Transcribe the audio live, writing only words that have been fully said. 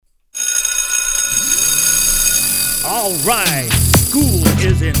All right, school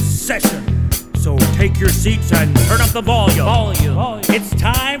is in session, so take your seats and turn up the volume. It's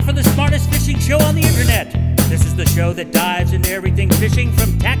time for the smartest fishing show on the internet. This is the show that dives into everything fishing,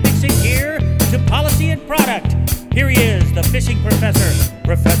 from tactics and gear to policy and product. Here he is, the fishing professor,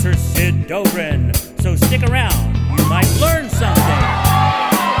 Professor Sid Dobrin. So stick around, you might learn something.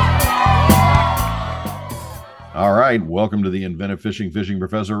 All right, welcome to the Inventive Fishing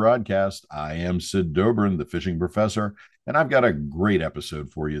Professor Rodcast. I am Sid Dobrin, the fishing professor, and I've got a great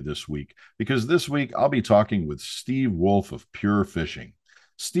episode for you this week, because this week I'll be talking with Steve Woolf of Pure Fishing.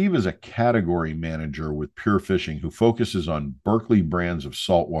 Steve is a category manager with Pure Fishing who focuses on Berkley brands of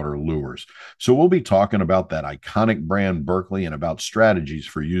saltwater lures. So we'll be talking about that iconic brand Berkley and about strategies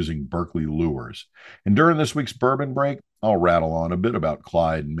for using Berkley lures. And during this week's bourbon break, I'll rattle on a bit about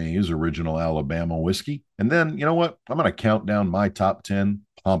Clyde and May's original Alabama whiskey. And then, you know what? I'm going to count down my top 10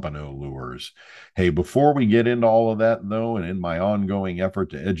 pompano lures. Hey, before we get into all of that, though, and in my ongoing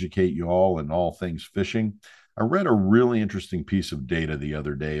effort to educate you all in all things fishing, I read a really interesting piece of data the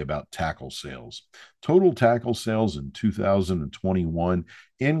other day about tackle sales. Total tackle sales in 2021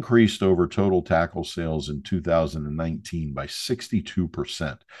 increased over total tackle sales in 2019 by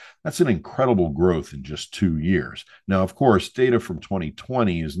 62%. That's an incredible growth in just 2 years. Now, of course, data from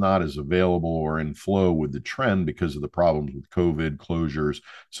 2020 is not as available or in flow with the trend because of the problems with COVID, closures,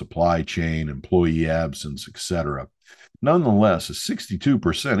 supply chain, employee absence, etc. Nonetheless, a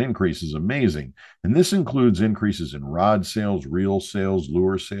 62% increase is amazing, and this includes increases in rod sales, reel sales,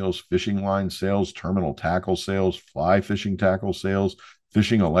 lure sales, fishing line sales, terminal tackle sales, fly fishing tackle sales,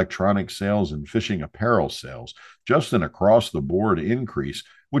 fishing electronic sales, and fishing apparel sales. Just an across-the-board increase,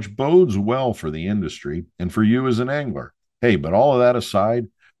 which bodes well for the industry and for you as an angler. Hey, but all of that aside,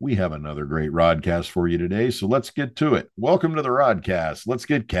 we have another great Rodcast for you today, so let's get to it. Welcome to the Rodcast. Let's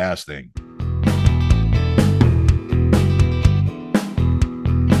get casting.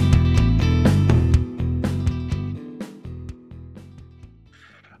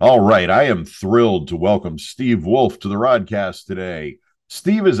 All right, I am thrilled to welcome Steve Woolf to the Rodcast today.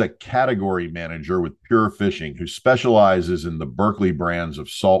 Steve is a category manager with Pure Fishing who specializes in the Berkley brands of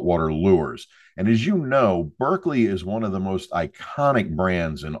saltwater lures. And as you know, Berkley is one of the most iconic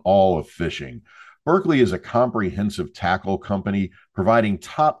brands in all of fishing. Berkley is a comprehensive tackle company providing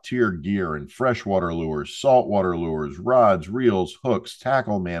top-tier gear in freshwater lures, saltwater lures, rods, reels, hooks,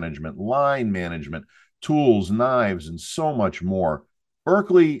 tackle management, line management, tools, knives, and so much more.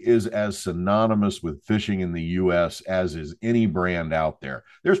 Berkley is as synonymous with fishing in the U.S. as is any brand out there.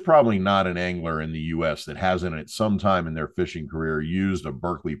 There's probably not an angler in the U.S. that hasn't at some time in their fishing career used a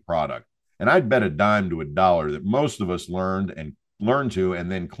Berkley product. And I'd bet a dime to a dollar that most of us learned to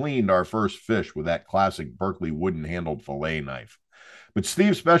and then cleaned our first fish with that classic Berkley wooden-handled fillet knife. But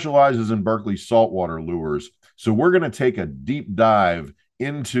Steve specializes in Berkley saltwater lures, so we're going to take a deep dive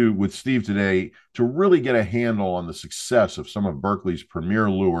with Steve today to really get a handle on the success of some of Berkley's premier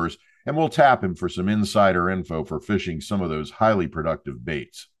lures, and we'll tap him for some insider info for fishing some of those highly productive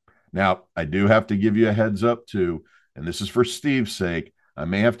baits. Now, I do have to give you a heads up too, and this is for Steve's sake. I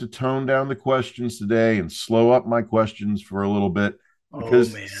may have to tone down the questions today and slow up my questions for a little bit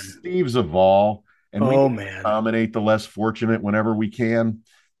because Steve's a vol, and we accommodate the less fortunate whenever we can.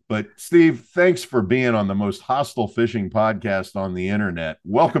 But Steve, thanks for being on the most hostile fishing podcast on the internet.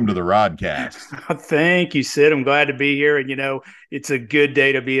 Welcome to the Rodcast. Thank you, Sid. I'm glad to be here. And, you know, it's a good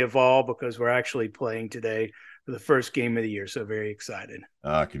day to be involved because we're actually playing today for the first game of the year. So very excited.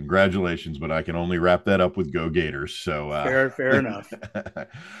 Congratulations, but I can only wrap that up with Go Gators. So fair enough.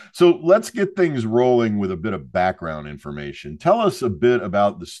 So let's get things rolling with a bit of background information. Tell us a bit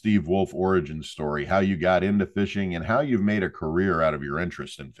about the Steve Woolf origin story, how you got into fishing and how you've made a career out of your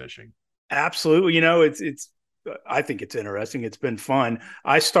interest in fishing. Absolutely. You know, I think it's interesting. It's been fun.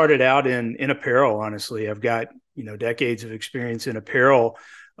 I started out in apparel, honestly. I've got, decades of experience in apparel,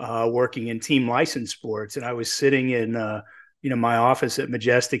 working in team license sports. And I was sitting in, my office at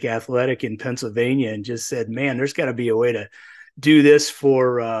Majestic Athletic in Pennsylvania and just said, man, there's got to be a way to do this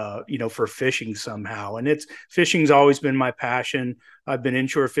for fishing somehow. And fishing's always been my passion. I've been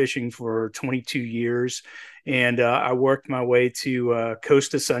inshore fishing for 22 years. And I worked my way to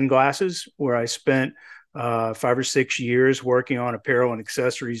Costa Sunglasses, where I spent 5 or 6 years working on apparel and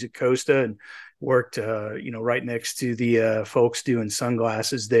accessories at Costa, and worked, right next to the folks doing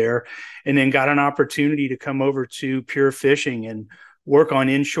sunglasses there, and then got an opportunity to come over to Pure Fishing and work on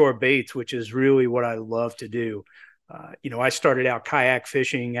inshore baits, which is really what I love to do. I started out kayak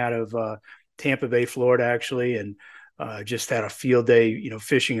fishing out of Tampa Bay, Florida, actually, and just had a field day,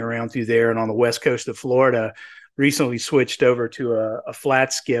 fishing around through there. And on the west coast of Florida, recently switched over to a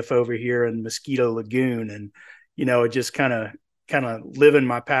flat skiff over here in Mosquito Lagoon. And, just kind of living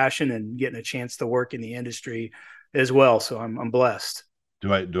my passion and getting a chance to work in the industry as well. So I'm blessed.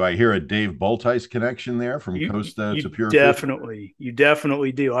 Do I hear a Dave Boltice connection there from Costa to Pure Fish? You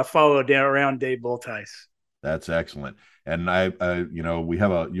definitely do. I follow down around Dave Boltice. That's excellent. And you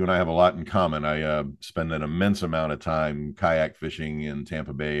and I have a lot in common. I spend an immense amount of time kayak fishing in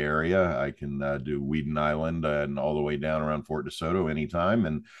Tampa Bay area. I can do Weeden Island and all the way down around Fort DeSoto anytime.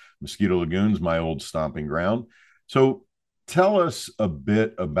 And Mosquito Lagoon's my old stomping ground. So tell us a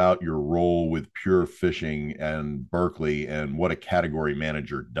bit about your role with Pure Fishing and Berkley and what a category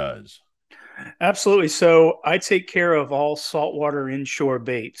manager does. Absolutely. So I take care of all saltwater inshore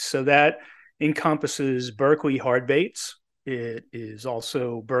baits. So that encompasses Berkley hard baits. It is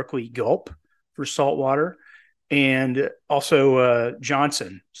also Berkley gulp for saltwater, and also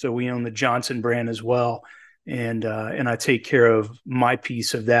Johnson. So we own the Johnson brand as well. And I take care of my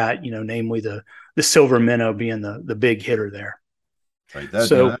piece of that, namely the silver minnow being the big hitter there. Right.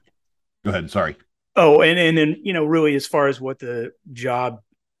 Go ahead. Sorry. Oh, and then, really as far as what the job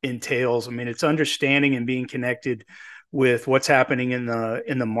entails, I mean, it's understanding and being connected with what's happening in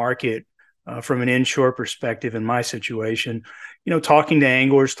the market from an inshore perspective. In my situation, talking to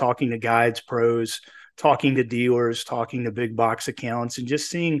anglers, talking to guides, pros, talking to dealers, talking to big box accounts, and just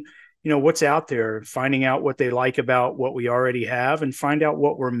seeing, what's out there, finding out what they like about what we already have and find out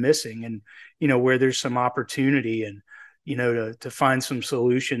what we're missing and, where there's some opportunity and, to find some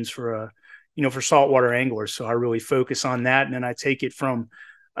solutions for saltwater anglers. So I really focus on that. And then I take it from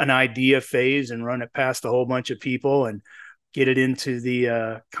an idea phase and run it past a whole bunch of people and get it into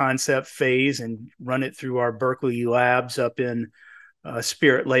the concept phase and run it through our Berkley labs up in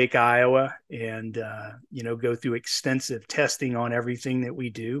Spirit Lake, Iowa, and, go through extensive testing on everything that we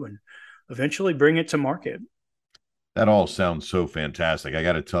do and eventually bring it to market. That all sounds so fantastic. I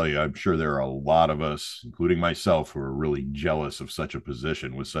got to tell you, I'm sure there are a lot of us, including myself, who are really jealous of such a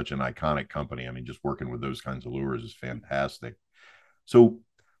position with such an iconic company. I mean, just working with those kinds of lures is fantastic. So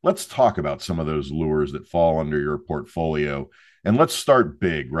let's talk about some of those lures that fall under your portfolio. And let's start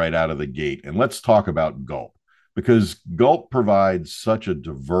big right out of the gate. And let's talk about Gulp, because Gulp provides such a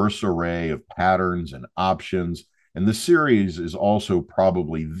diverse array of patterns and options. And the series is also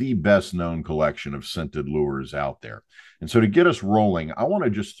probably the best known collection of scented lures out there. And so to get us rolling, I want to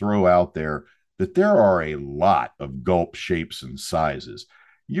just throw out there that there are a lot of Gulp shapes and sizes.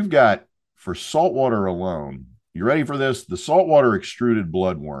 You've got, for saltwater alone, you ready for this? The saltwater extruded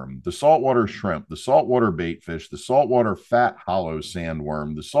bloodworm, the saltwater shrimp, the saltwater baitfish, the saltwater fat hollow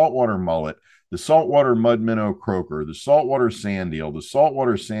sandworm, the saltwater mullet, the saltwater mud minnow croaker, the saltwater sand eel, the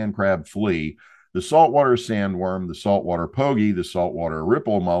saltwater sand crab flea, the saltwater sandworm, the saltwater pogie, the saltwater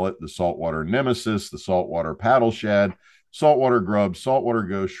ripple mullet, the saltwater nemesis, the saltwater paddle shad, saltwater grub, saltwater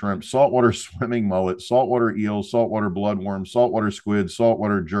ghost shrimp, saltwater swimming mullet, saltwater eel, saltwater bloodworm, saltwater squid,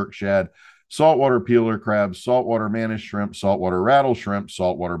 saltwater jerk shad, saltwater peeler crab, saltwater mantis shrimp, saltwater rattle shrimp,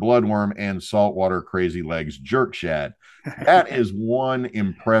 saltwater bloodworm, and saltwater crazy legs jerk shad. That is one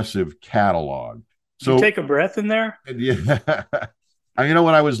impressive catalog. So you take a breath in there. Yeah. When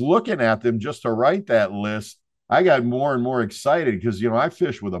I was looking at them just to write that list, I got more and more excited because, I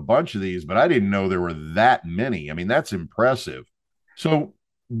fish with a bunch of these, but I didn't know there were that many. I mean, that's impressive. So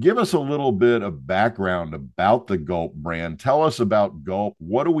give us a little bit of background about the Gulp brand. Tell us about Gulp.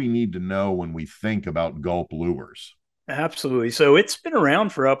 What do we need to know when we think about Gulp lures? Absolutely. So it's been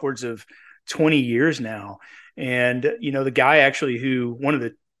around for upwards of 20 years now. And, the guy actually one of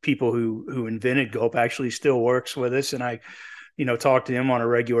the people who invented Gulp actually still works with us. And I talk to him on a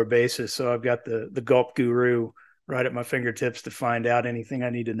regular basis. So I've got the Gulp guru right at my fingertips to find out anything I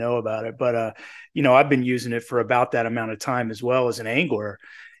need to know about it. But, I've been using it for about that amount of time as well as an angler.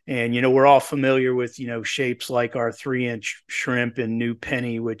 And, we're all familiar with, shapes like our 3-inch shrimp and new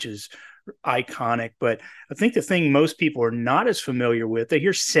penny, which is iconic. But I think the thing most people are not as familiar with, they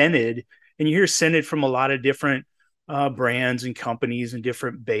hear scented, and you hear scented from a lot of different brands and companies and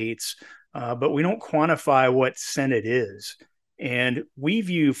different baits. But we don't quantify what scented is. And we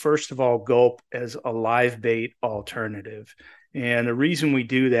view, first of all, Gulp as a live bait alternative. And the reason we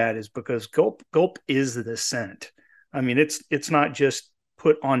do that is because Gulp is the scent. I mean, it's not just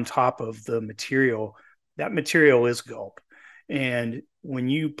put on top of the material. That material is Gulp. And when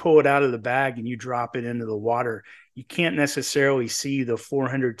you pull it out of the bag and you drop it into the water, you can't necessarily see the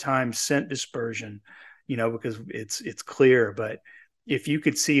 400 times scent dispersion, because it's clear. But if you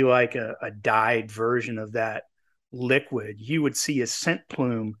could see like a dyed version of that liquid, you would see a scent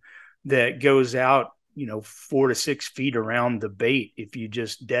plume that goes out, 4 to 6 feet around the bait if you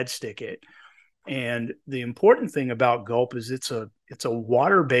just dead stick it. And the important thing about Gulp is it's a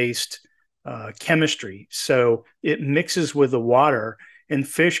water-based chemistry. So it mixes with the water, and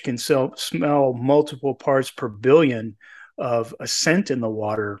fish can smell multiple parts per billion of a scent in the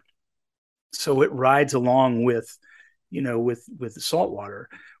water. So it rides along with, with the salt water.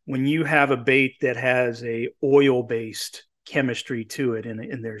 When you have a bait that has a oil-based chemistry to it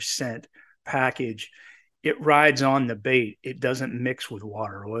in their scent package, it rides on the bait. It doesn't mix with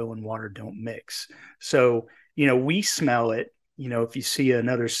water. Oil and water don't mix. So, we smell it. If you see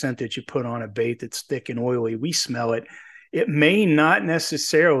another scent that you put on a bait that's thick and oily, we smell it. It may not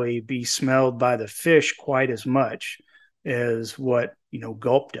necessarily be smelled by the fish quite as much as what,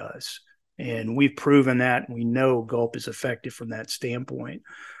 gulp does. And we've proven that. We know gulp is effective from that standpoint.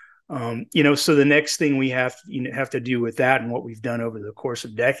 So the next thing we have to do with that, and what we've done over the course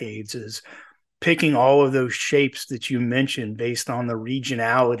of decades, is picking all of those shapes that you mentioned based on the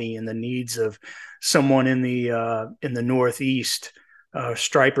regionality and the needs of someone in the Northeast,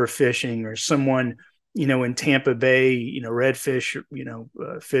 striper fishing, or someone, in Tampa Bay, redfish,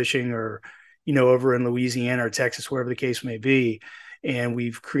 fishing, or, over in Louisiana or Texas, wherever the case may be. And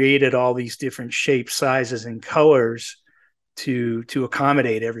we've created all these different shapes, sizes, and colors to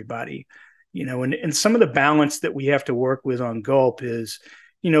accommodate everybody, and some of the balance that we have to work with on gulp is,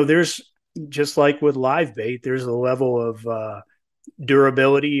 there's, just like with live bait, there's a level of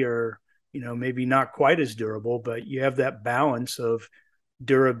durability, or, maybe not quite as durable, but you have that balance of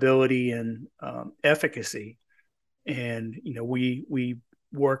durability and efficacy. And, we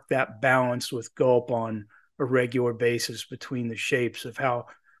work that balance with gulp on a regular basis between the shapes of how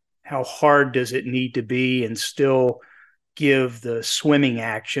hard does it need to be and still give the swimming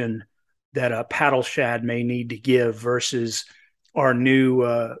action that a paddle shad may need to give, versus our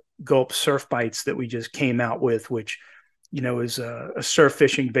new gulp surf bites that we just came out with, which, is a surf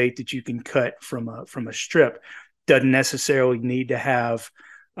fishing bait that you can cut from a strip. Doesn't necessarily need to have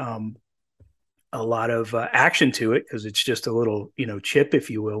a lot of action to it, because it's just a little, chip, if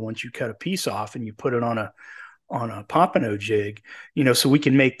you will, once you cut a piece off and you put it on a pompano jig, so we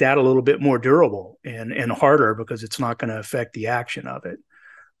can make that a little bit more durable and harder, because it's not going to affect the action of it.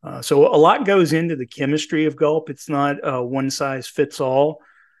 So a lot goes into the chemistry of gulp. It's not one size fits all.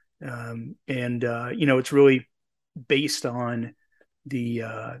 It's really based on the,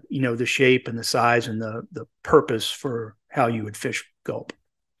 the shape and the size and the purpose for how you would fish gulp.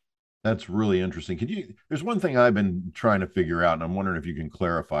 That's really interesting. There's one thing I've been trying to figure out, and I'm wondering if you can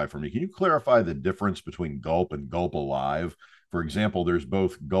clarify for me. Can you clarify the difference between gulp and gulp alive? For example, there's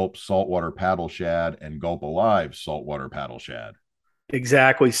both gulp saltwater paddle shad and gulp alive saltwater paddle shad.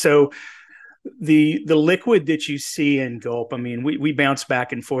 Exactly. So the liquid that you see in gulp, I mean, we bounce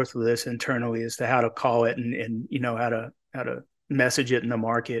back and forth with this internally as to how to call it and how to message it in the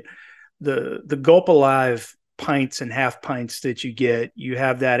market. The gulp alive pints and half pints that you get, you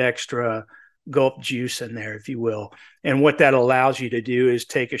have that extra gulp juice in there, if you will. And what that allows you to do is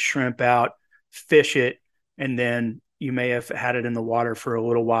take a shrimp out, fish it, and then you may have had it in the water for a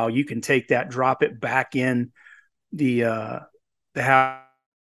little while. You can take that, drop it back in the house.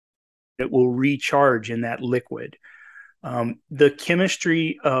 It will recharge in that liquid. The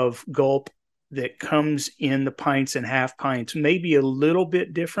chemistry of gulp that comes in the pints and half pints may be a little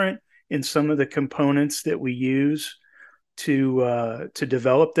bit different in some of the components that we use to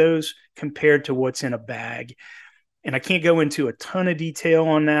develop those compared to what's in a bag. And I can't go into a ton of detail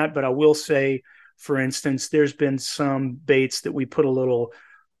on that, but I will say, for instance, there's been some baits that we put a little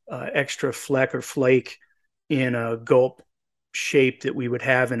extra fleck or flake in a gulp shape that we would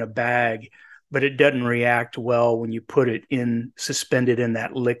have in a bag, but it doesn't react well when you put it in suspended in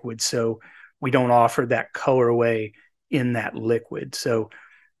that liquid. So we don't offer that colorway in that liquid. So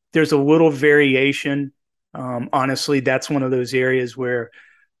there's a little variation. Honestly, that's one of those areas where,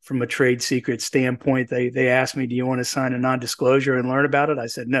 from a trade secret standpoint, they asked me, "Do you want to sign a non-disclosure and learn about it?" I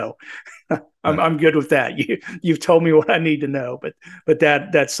said, "No, I'm good with that. You've told me what I need to know." But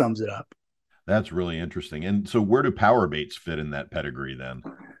that sums it up. That's really interesting. And so, where do power baits fit in that pedigree then?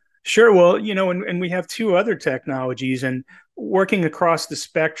 Sure. Well, and we have two other technologies, and working across the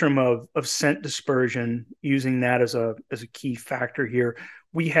spectrum of scent dispersion, using that as a key factor here.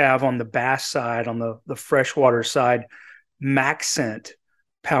 We have on the bass side, on the freshwater side, Max Scent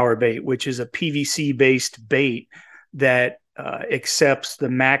power bait, which is a PVC based bait that accepts the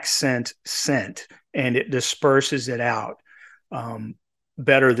Max scent and it disperses it out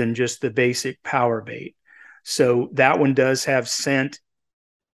better than just the basic power bait. So that one does have scent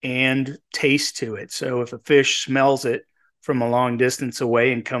and taste to it. So if a fish smells it from a long distance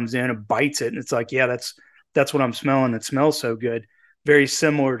away and comes in and bites it, and it's like, yeah, that's what I'm smelling. It smells so good. Very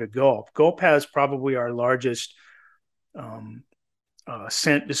similar to gulp. Gulp has probably our largest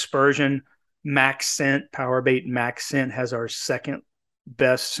scent dispersion. Max Scent, Power Bait Max Scent has our second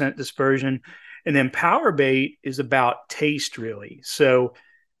best scent dispersion. And then Power Bait is about taste, really. So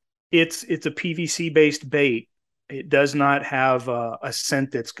it's a PVC based bait. It does not have a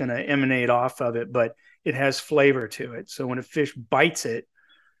scent that's going to emanate off of it, but it has flavor to it. So when a fish bites it,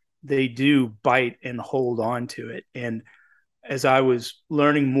 they do bite and hold on to it. And as I was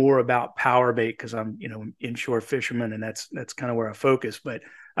learning more about power bait, because I'm, inshore fisherman, and that's kind of where I focus, but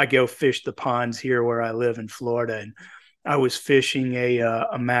I go fish the ponds here where I live in Florida, and I was fishing a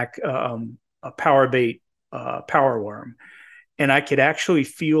power bait power worm, and I could actually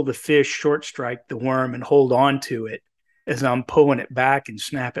feel the fish short strike the worm and hold on to it as I'm pulling it back and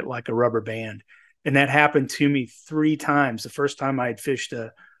snap it like a rubber band. And that happened to me 3 times. The first time I had fished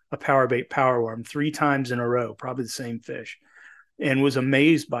a power bait power worm 3 times in a row, probably the same fish, and was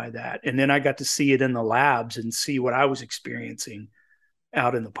amazed by that. And then I got to see it in the labs and see what I was experiencing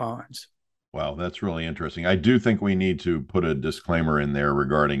out in the ponds. Wow, that's really interesting. I do think we need to put a disclaimer in there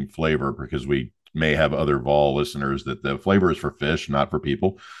regarding flavor, because we may have other vol listeners that the flavor is for fish, not for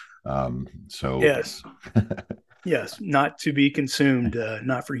people. So yes, yes, not to be consumed,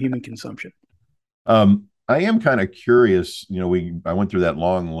 not for human consumption. I am kind of curious. I went through that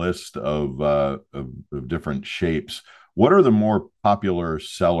long list of different shapes. What are the more popular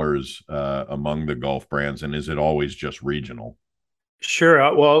sellers among the Gulf brands, and is it always just regional? Sure.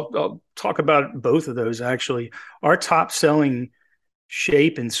 Well, I'll talk about both of those, actually. Our top selling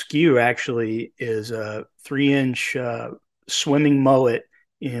shape and skew actually is a 3-inch swimming mullet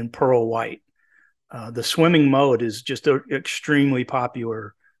in pearl white. The swimming mullet is just an extremely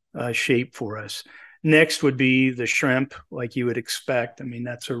popular shape for us. Next would be the shrimp, like you would expect. I mean,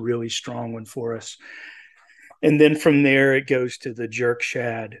 that's a really strong one for us. And then from there, it goes to the jerk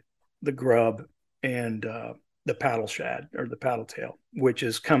shad, the grub, and the paddle shad, or the paddle tail, which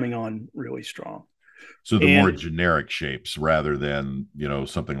is coming on really strong. So the more generic shapes rather than,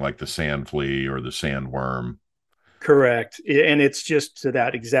 something like the sand flea or the sandworm. Correct. And it's just to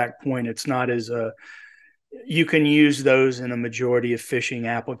that exact point. It's not as you can use those in a majority of fishing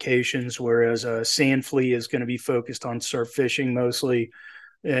applications, whereas a sand flea is going to be focused on surf fishing mostly.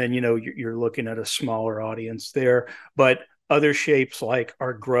 And, you're looking at a smaller audience there. But other shapes, like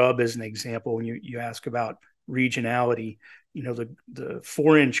our grub, as an example, when you ask about regionality, the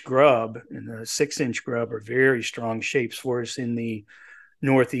 4-inch grub and the 6-inch grub are very strong shapes for us in the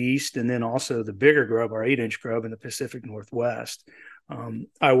Northeast, and then also the bigger grub, our 8-inch grub, in the Pacific Northwest.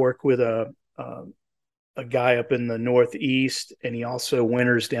 I work with a guy up in the Northeast, and he also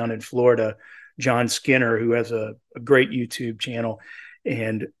winters down in Florida, John Skinner, who has a great YouTube channel.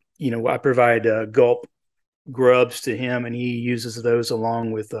 And, I provide gulp grubs to him, and he uses those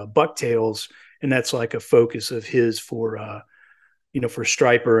along with bucktails. And that's like a focus of his for, for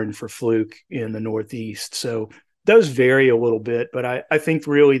striper and for fluke in the Northeast. So those vary a little bit, but I think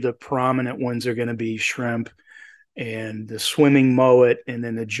really the prominent ones are going to be shrimp and the swimming mullet, and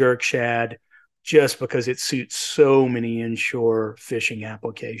then the jerk shad, just because it suits so many inshore fishing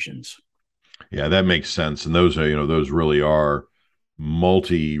applications. Yeah, that makes sense. And those are, those really are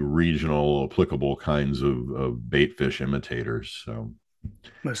multi-regional applicable kinds of bait fish imitators. So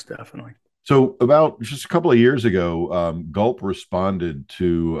most definitely. So about just a couple of years ago, Gulp responded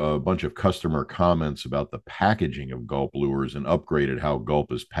to a bunch of customer comments about the packaging of Gulp lures and upgraded how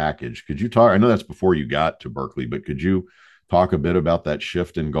Gulp is packaged. Could you talk? I know that's before you got to Berkely, but could you talk a bit about that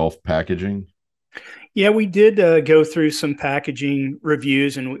shift in Gulf packaging? Yeah, we did go through some packaging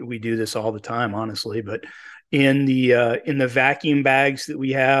reviews, and we do this all the time, honestly. But in the vacuum bags that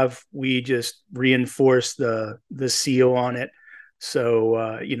we have, we just reinforce the seal on it.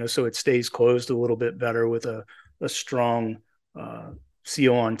 So, so it stays closed a little bit better with a strong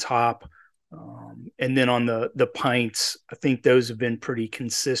seal on top. And then on the pints, I think those have been pretty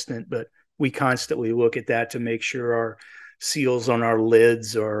consistent, but we constantly look at that to make sure our seals on our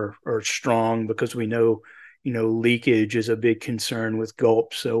lids are strong, because we know, leakage is a big concern with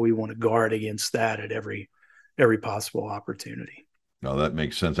Gulp. So we want to guard against that at every possible opportunity. No, that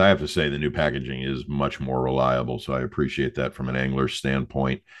makes sense. I have to say the new packaging is much more reliable, so I appreciate that from an angler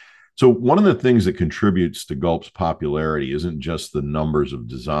standpoint. So one of the things that contributes to Gulp's popularity isn't just the numbers of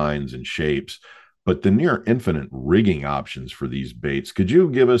designs and shapes, but the near infinite rigging options for these baits. Could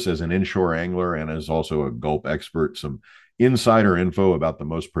you give us, as an inshore angler and as also a Gulp expert, some insider info about the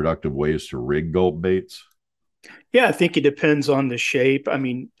most productive ways to rig Gulp baits? Yeah, I think it depends on the shape. I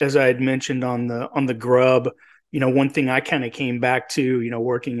mean, as I had mentioned on the grub, one thing I kind of came back to,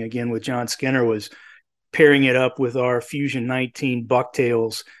 working again with John Skinner, was pairing it up with our Fusion 19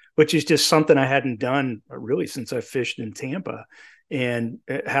 bucktails, which is just something I hadn't done really since I fished in Tampa. and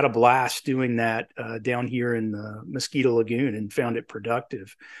had a blast doing that down here in the Mosquito Lagoon and found it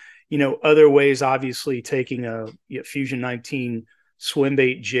productive. Other ways, obviously, taking a Fusion 19 swim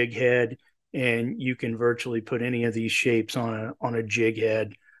bait jig head, and you can virtually put any of these shapes on a jig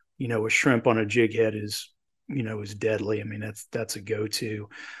head. A shrimp on a jig head is deadly. I mean, that's a go-to.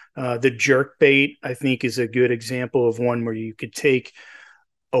 The jerk bait, I think, is a good example of one where you could take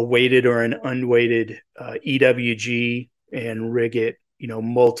a weighted or an unweighted EWG and rig it,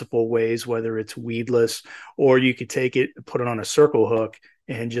 multiple ways, whether it's weedless, or you could take it, put it on a circle hook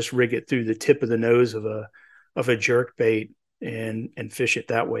and just rig it through the tip of the nose of a jerk bait and fish it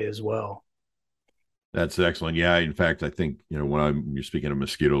that way as well. That's excellent. Yeah. In fact, I think, you're speaking of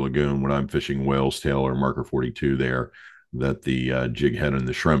Mosquito Lagoon, when I'm fishing whale's tail or marker 42 there, that the jig head and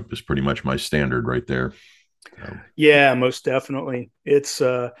the shrimp is pretty much my standard right there. Yeah, most definitely. It's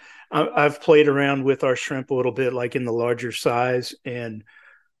I've played around with our shrimp a little bit, like in the larger size, and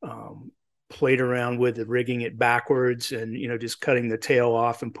played around with it, rigging it backwards and just cutting the tail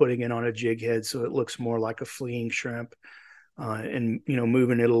off and putting it on a jig head so it looks more like a fleeing shrimp, and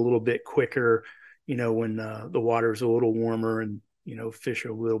moving it a little bit quicker when the water's a little warmer and fish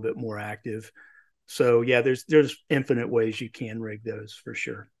are a little bit more active. So yeah, there's infinite ways you can rig those for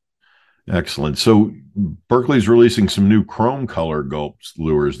sure. Excellent. So Berkley's releasing some new chrome color gulp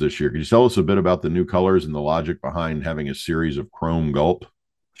lures this year. Can you tell us a bit about the new colors and the logic behind having a series of chrome gulp?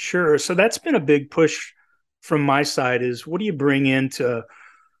 Sure. So that's been a big push from my side, is what do you bring into,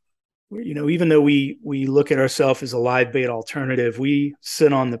 even though we look at ourselves as a live bait alternative, we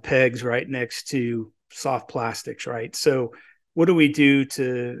sit on the pegs right next to soft plastics, right? So what do we do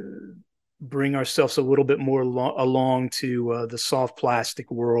to bring ourselves a little bit more along to the soft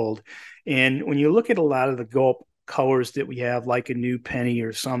plastic world? And when you look at a lot of the gulp colors that we have, like a new penny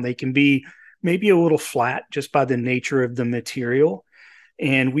or some, they can be maybe a little flat just by the nature of the material.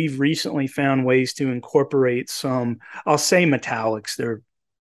 And we've recently found ways to incorporate some, I'll say metallics. They're,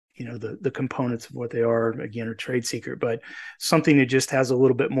 the components of what they are, again, are trade secret, but something that just has a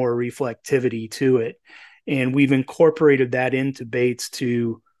little bit more reflectivity to it. And we've incorporated that into baits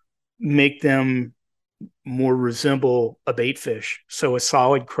to make them more resemble a bait fish. So a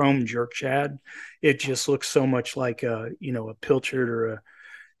solid chrome jerk shad, it just looks so much like a pilchard or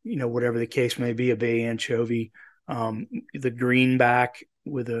a, whatever the case may be, a bay anchovy. The greenback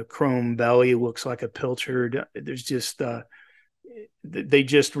with a chrome belly looks like a pilchard. There's just, they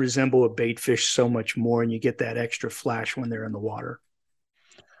just resemble a bait fish so much more, and you get that extra flash when they're in the water.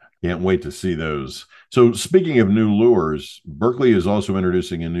 Can't wait to see those. So speaking of new lures, Berkley is also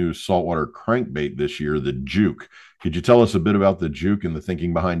introducing a new saltwater crankbait this year, the Juke. Could you tell us a bit about the Juke and the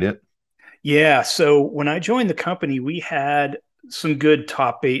thinking behind it? Yeah. So when I joined the company, we had some good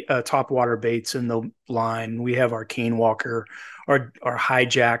top water baits in the line. We have our cane walker, our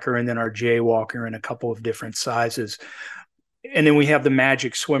hijacker, and then our jaywalker in a couple of different sizes. And then we have the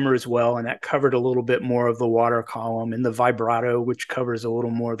magic swimmer as well, and that covered a little bit more of the water column, and the vibrato, which covers a little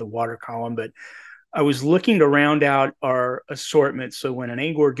more of the water column. But I was looking to round out our assortment, so when an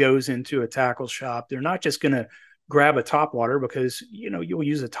angler goes into a tackle shop, they're not just going to grab a topwater, because you'll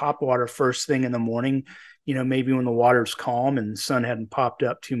use a topwater first thing in the morning, maybe when the water's calm and the sun hadn't popped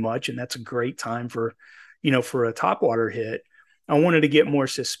up too much, and that's a great time for a topwater hit. I wanted to get more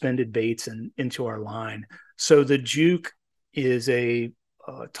suspended baits into our line. So the Juke is a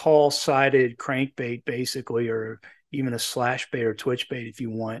tall-sided crankbait, basically, or even a slash bait or twitch bait if you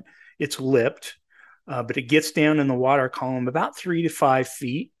want. It's lipped, but it gets down in the water column about 3 to 5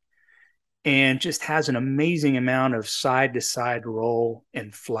 feet and just has an amazing amount of side-to-side roll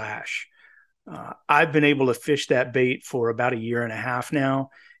and flash. I've been able to fish that bait for about 1.5 years now,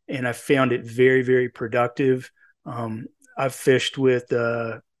 and I've found it very, very productive. I've fished with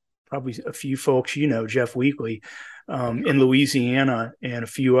probably a few folks, Jeff Weekly, in Louisiana, and a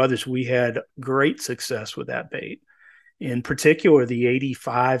few others. We had great success with that bait. In particular, the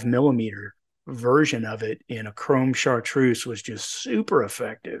 85 millimeter version of it in a chrome chartreuse was just super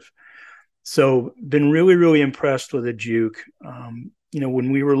effective. So been really, really impressed with the Juke.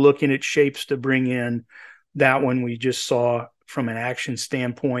 When we were looking at shapes to bring in, that one we just saw from an action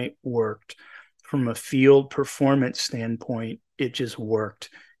standpoint worked. From a field performance standpoint, it just worked.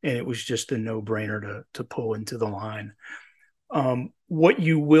 And it was just a no-brainer to pull into the line. What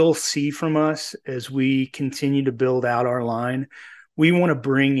you will see from us as we continue to build out our line, we want to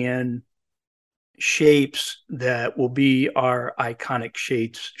bring in shapes that will be our iconic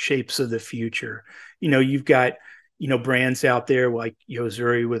shapes of the future. You've got, brands out there like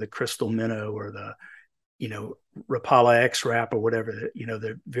Yozuri with a crystal minnow, or the, Rapala X-Wrap, or whatever,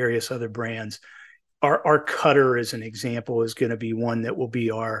 the various other brands. our cutter, as an example, is going to be one that will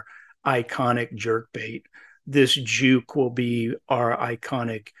be our iconic jerk bait. This juke will be our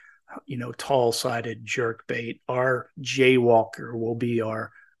iconic, tall-sided jerk bait. Our jaywalker will be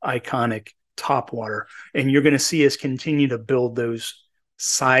our iconic topwater. And you're going to see us continue to build those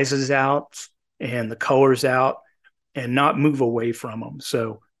sizes out and the colors out and not move away from them.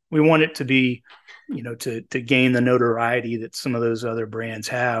 So we want it to be, to gain the notoriety that some of those other brands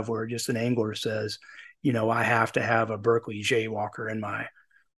have, where just an angler says, I have to have a Berkley jaywalker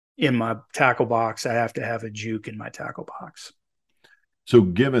in my tackle box. I have to have a juke in my tackle box. So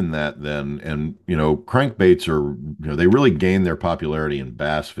given that then, and crankbaits are, they really gained their popularity in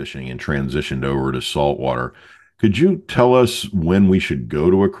bass fishing and transitioned over to saltwater. Could you tell us when we should go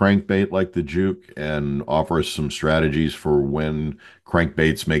to a crankbait like the juke and offer us some strategies for when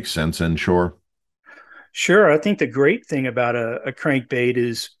crankbaits make sense inshore? Sure. I think the great thing about a crankbait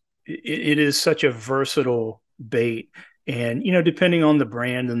is it is such a versatile bait. And, depending on the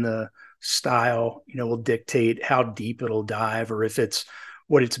brand and the style, will dictate how deep it'll dive, or if it's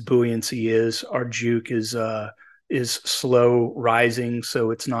what its buoyancy is. Our juke is slow rising,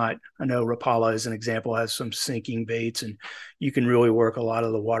 so it's not. I know Rapala, as an example, has some sinking baits, and you can really work a lot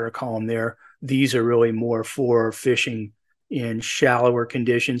of the water column there. These are really more for fishing in shallower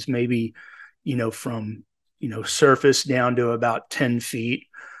conditions, maybe from surface down to about 10 feet.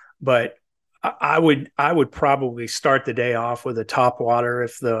 But I would probably start the day off with a top water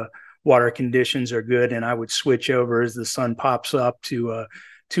if the water conditions are good, and I would switch over as the sun pops up to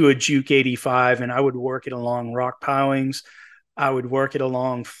a Juke 85, and I would work it along rock pilings. I would work it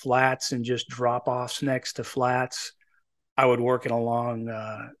along flats and just drop offs next to flats. I would work it along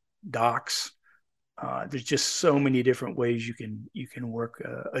docks. There's just so many different ways you can work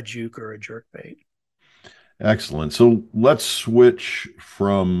a juke or a jerk bait. Excellent. So let's switch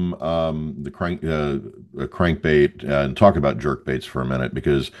from the crankbait and talk about jerk baits for a minute,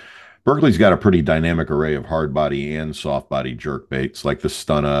 because Berkley's got a pretty dynamic array of hard body and soft body jerk baits like the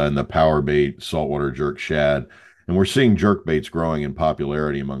Stunna and the power bait saltwater jerk shad. And we're seeing jerk baits growing in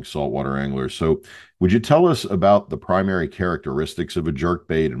popularity among saltwater anglers. So would you tell us about the primary characteristics of a jerk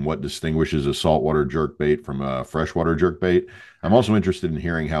bait and what distinguishes a saltwater jerk bait from a freshwater jerk bait? I'm also interested in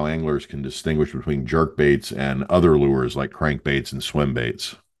hearing how anglers can distinguish between jerk baits and other lures like crankbaits and swim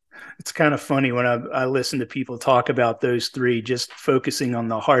baits. It's kind of funny when I listen to people talk about those three, just focusing on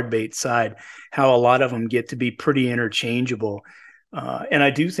the hard bait side, how a lot of them get to be pretty interchangeable. And I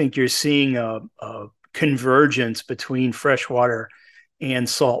do think you're seeing a convergence between freshwater and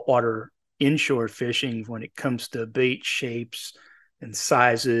saltwater inshore fishing when it comes to bait shapes and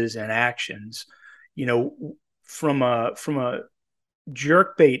sizes and actions. From a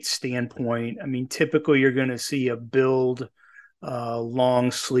jerk bait standpoint, I mean, typically you're going to see a build,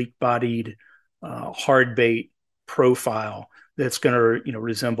 long, sleek-bodied, hard bait profile that's going to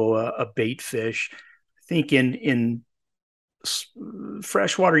resemble a bait fish. I think in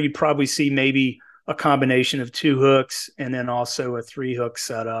freshwater, you'd probably see maybe a combination of 2 hooks and then also a 3-hook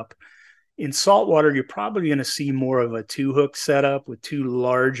setup. In saltwater, you're probably going to see more of a 2-hook setup with 2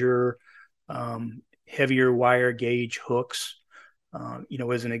 larger, heavier wire gauge hooks.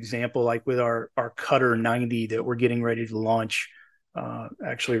 As an example, like with our Cutter 90 that we're getting ready to launch,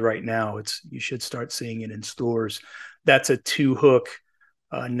 actually right now, you should start seeing it in stores. That's a 2-hook,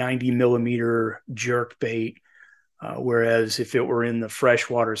 90 millimeter jerk bait. Whereas if it were in the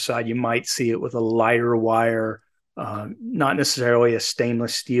freshwater side, you might see it with a lighter wire, not necessarily a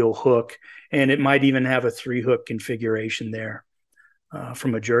stainless steel hook, and it might even have a 3-hook configuration there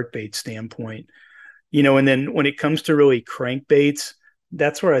from a jerk bait standpoint. And then when it comes to really crankbaits,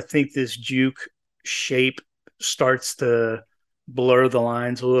 that's where I think this juke shape starts to blur the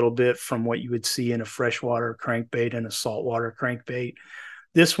lines a little bit from what you would see in a freshwater crankbait and a saltwater crankbait.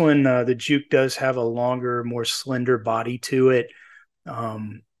 This one, the juke does have a longer, more slender body to it,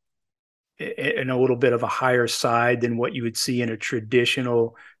 and a little bit of a higher side than what you would see in a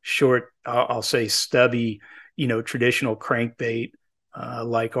traditional short, I'll say stubby, traditional crankbait.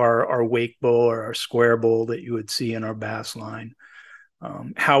 Like our wake bull or our square bull that you would see in our bass line.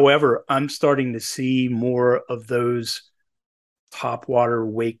 However, I'm starting to see more of those topwater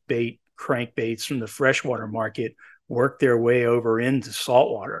wake bait crankbaits from the freshwater market work their way over into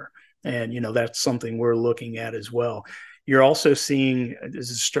saltwater. And, that's something we're looking at as well. You're also seeing, this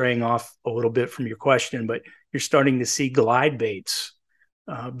is straying off a little bit from your question, but you're starting to see glide baits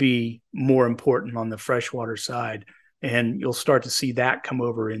be more important on the freshwater side. And you'll start to see that come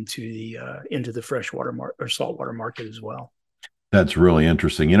over into the freshwater or saltwater market as well. That's really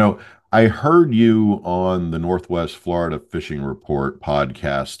interesting. You know, I heard you on the Northwest Florida Fishing Report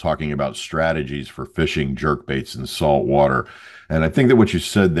podcast talking about strategies for fishing jerkbaits in salt water. And I think that what you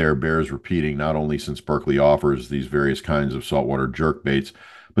said there bears repeating, not only since Berkley offers these various kinds of saltwater jerkbaits,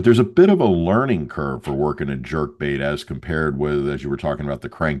 but there's a bit of a learning curve for working a jerkbait as compared with, as you were talking about, the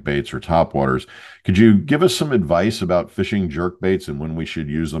crankbaits or topwaters. Could you give us some advice about fishing jerkbaits and when we should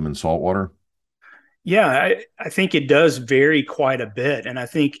use them in saltwater? Yeah, I think it does vary quite a bit. And I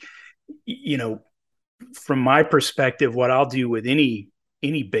think, you know, from my perspective, what I'll do with any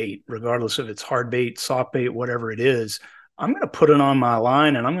bait, regardless if it's hard bait, soft bait, whatever it is, I'm going to put it on my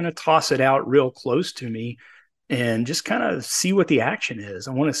line and I'm going to toss it out real close to me and just kind of see what the action is.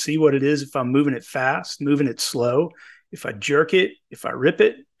 I want to see what it is if I'm moving it fast, moving it slow, if I jerk it, if I rip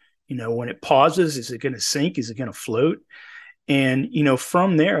it, when it pauses, is it going to sink? Is it going to float? And,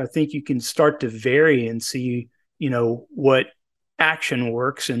 from there, I think you can start to vary and see, what action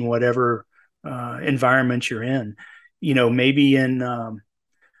works in whatever environment you're in. Maybe in,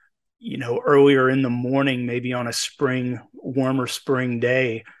 earlier in the morning, maybe on a warmer spring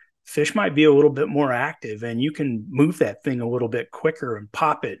day, fish might be a little bit more active and you can move that thing a little bit quicker and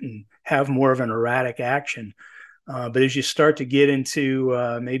pop it and have more of an erratic action. But as you start to get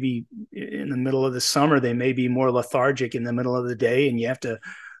into maybe in the middle of the summer, they may be more lethargic in the middle of the day and you have to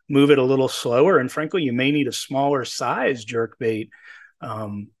move it a little slower. And frankly, you may need a smaller size jerk bait,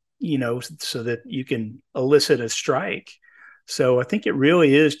 so that you can elicit a strike. So I think it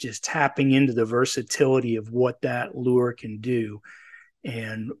really is just tapping into the versatility of what that lure can do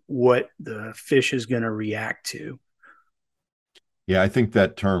and what the fish is going to react to. Yeah, I think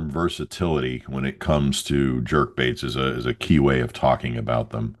that term versatility when it comes to jerkbaits is a key way of talking about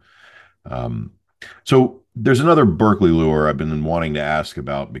them. Um, so there's another Berkley lure I've been wanting to ask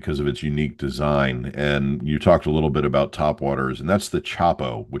about because of its unique design, and you talked a little bit about topwaters, and that's the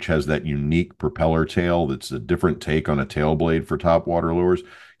Chapo, which has that unique propeller tail that's a different take on a tail blade for topwater lures. Can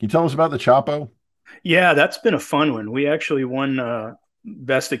you tell us about the Chapo? Yeah, that's been a fun one. We actually won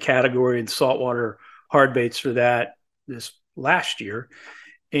best of category in saltwater hard baits for that this last year.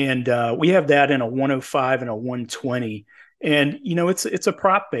 And we have that in a 105 and a 120. And, it's a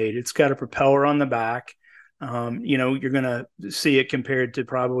prop bait. It's got a propeller on the back. You're going to see it compared to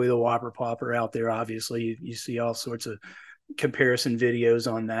probably the Whopper Popper out there. Obviously, you see all sorts of comparison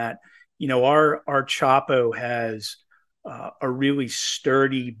videos on that. Our Chapo has a really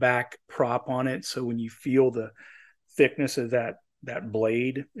sturdy back prop on it. So when you feel the thickness of that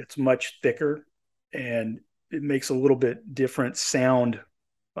blade, it's much thicker and it makes a little bit different sound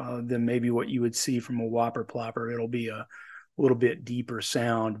than maybe what you would see from a Whopper Plopper. It'll be a little bit deeper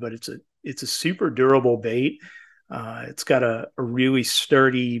sound, but it's a super durable bait. It's got a really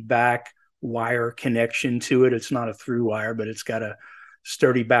sturdy back wire connection to it. It's not a through wire, but it's got a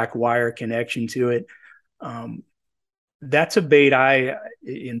sturdy back wire connection to it. That's a bait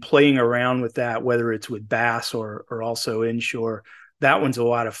in playing around with that, whether it's with bass or also inshore, that one's a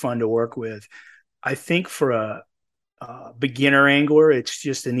lot of fun to work with. I think for a beginner angler, it's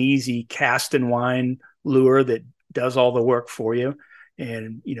just an easy cast and wind lure that does all the work for you.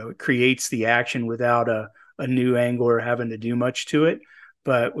 And, it creates the action without a new angler having to do much to it.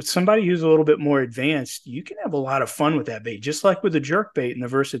 But with somebody who's a little bit more advanced, you can have a lot of fun with that bait, just like with the jerk bait and the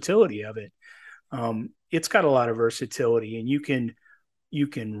versatility of it. It's got a lot of versatility and you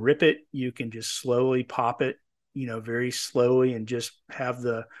can rip it. You can just slowly pop it, very slowly and just have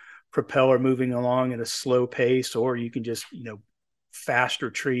the propeller moving along at a slow pace, or you can just, fast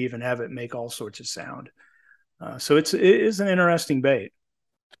retrieve and have it make all sorts of sound. So it is an interesting bait.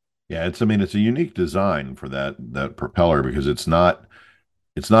 Yeah, it's a unique design for that propeller because it's not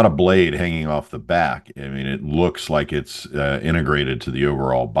a blade hanging off the back. I mean, it looks like it's integrated to the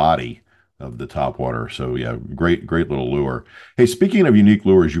overall body of the topwater. So yeah, great little lure. Hey, speaking of unique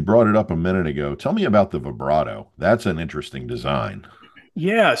lures, you brought it up a minute ago. Tell me about the vibrato. That's an interesting design.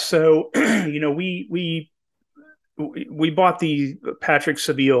 Yeah. So, we bought the Patrick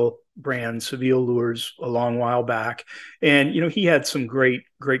Seville brand, Seville lures, a long while back, and he had some great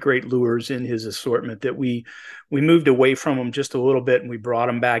lures in his assortment that we moved away from them just a little bit, and we brought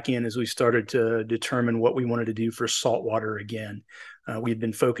them back in as we started to determine what we wanted to do for saltwater again. We had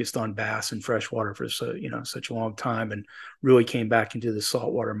been focused on bass and freshwater for such a long time, and really came back into the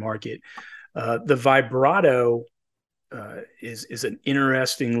saltwater market. The vibrato is an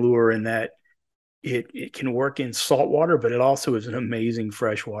interesting lure in that it can work in saltwater, but it also is an amazing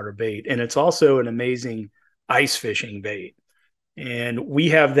freshwater bait. And it's also an amazing ice fishing bait. And we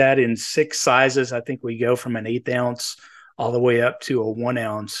have that in 6 sizes. I think we go from an 1/8 ounce all the way up to a 1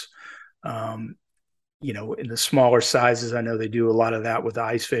 ounce. in the smaller sizes, I know they do a lot of that with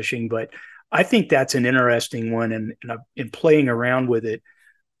ice fishing, but I think that's an interesting one. And in playing around with it,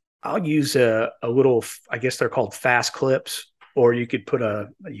 I'll use a little, I guess they're called fast clips, or you could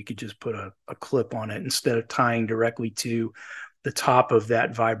just put a clip on it instead of tying directly to the top of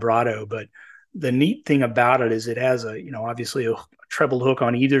that vibrato. But the neat thing about it is it has obviously a treble hook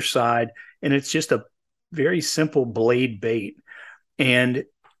on either side, and it's just a very simple blade bait. And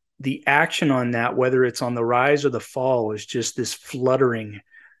the action on that, whether it's on the rise or the fall, is just this fluttering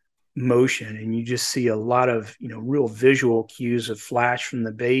motion. And you just see a lot of, real visual cues of flash from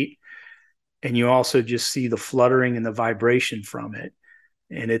the bait. And you also just see the fluttering and the vibration from it.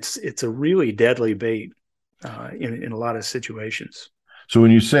 And it's a really deadly bait in a lot of situations. So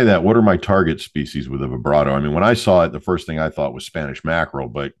when you say that, what are my target species with a vibrato? I mean, when I saw it, the first thing I thought was Spanish mackerel,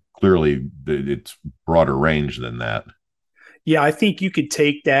 but clearly it's broader range than that. Yeah, I think you could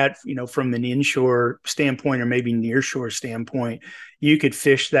take that, from an inshore standpoint or maybe nearshore standpoint. You could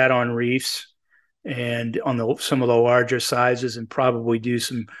fish that on reefs and on some of the larger sizes, and probably do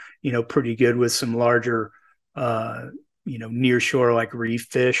some, pretty good with some larger, nearshore, like reef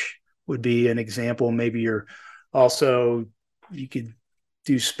fish would be an example. Maybe you could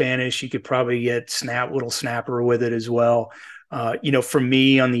do Spanish. You could probably get little snapper with it as well. For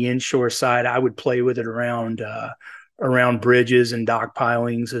me on the inshore side, I would play with it around bridges and dock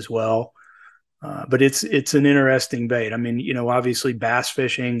pilings as well. But it's an interesting bait. I mean, obviously bass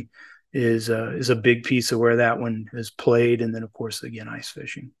fishing is a big piece of where that one is played. And then of course, again, ice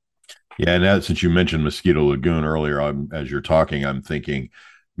fishing. Yeah. And since you mentioned Mosquito Lagoon earlier, as you're talking, I'm thinking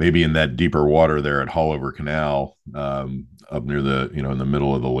maybe in that deeper water there at Hollover Canal, up near in the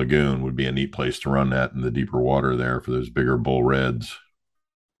middle of the lagoon would be a neat place to run that in the deeper water there for those bigger bull reds.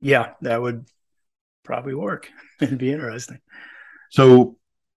 Yeah, that would probably work. It'd be interesting. So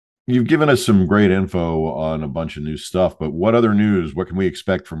you've given us some great info on a bunch of new stuff, but what other news, what can we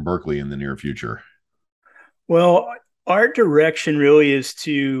expect from Berkley in the near future? Well, our direction really is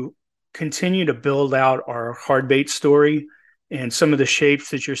to continue to build out our hard bait story and some of the shapes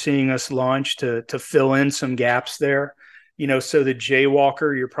that you're seeing us launch to fill in some gaps there. So the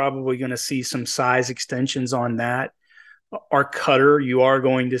Jaywalker, you're probably going to see some size extensions on that. Our cutter, you are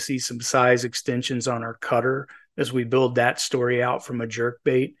going to see some size extensions on our cutter as we build that story out from a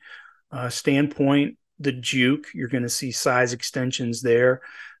jerkbait standpoint. The Juke, you're going to see size extensions there.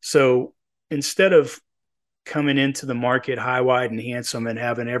 So instead of coming into the market high, wide, and handsome and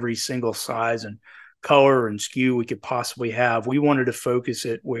having every single size and color and skew we could possibly have, we wanted to focus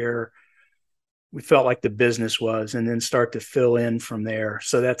it where we felt like the business was, and then start to fill in from there.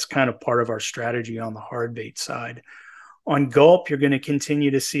 So that's kind of part of our strategy on the hard bait side. On Gulp, you're going to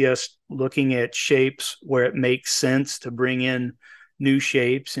continue to see us looking at shapes where it makes sense to bring in new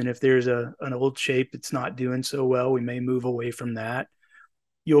shapes. And if there's an old shape that's not doing so well, we may move away from that.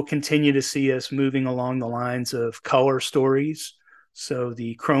 You'll continue to see us moving along the lines of color stories. So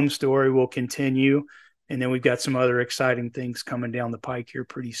the chrome story will continue. And then we've got some other exciting things coming down the pike here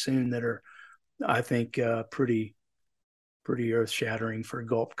pretty soon that are, I think, pretty earth-shattering for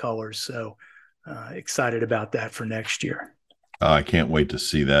Gulp colors. So excited about that for next year. I can't wait to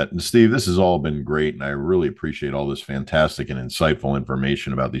see that. And Steve, this has all been great, and I really appreciate all this fantastic and insightful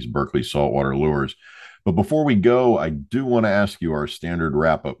information about these Berkley saltwater lures. But before we go, I do want to ask you our standard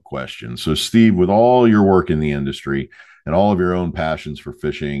wrap-up question. So, Steve, with all your work in the industry and all of your own passions for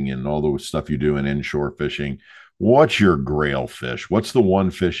fishing and all the stuff you do in inshore fishing, what's your grail fish? What's the one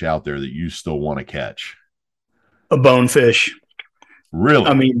fish out there that you still want to catch? A bonefish. Really?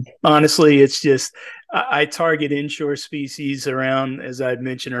 I mean, honestly, it's just I target inshore species around, as I'd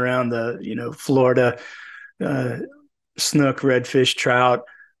mentioned, around the Florida snook, redfish, trout.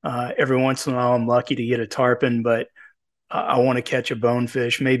 Every once in a while, I'm lucky to get a tarpon, but I want to catch a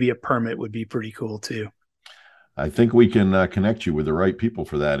bonefish. Maybe a permit would be pretty cool too. I think we can connect you with the right people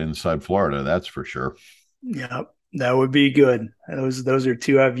for that inside Florida. That's for sure. Yeah, that would be good. Those are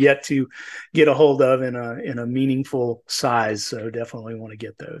two I've yet to get a hold of in a meaningful size. So definitely want to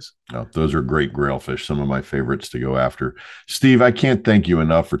get those. Oh, those are great grail fish. Some of my favorites to go after. Steve, I can't thank you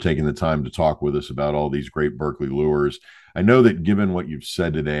enough for taking the time to talk with us about all these great Berkley lures. I know that given what you've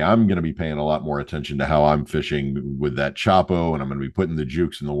said today, I'm going to be paying a lot more attention to how I'm fishing with that Chapo, and I'm going to be putting the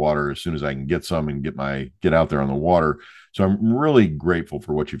jukes in the water as soon as I can get some and get out there on the water. So I'm really grateful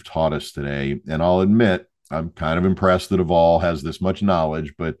for what you've taught us today. And I'll admit, I'm kind of impressed that Aval has this much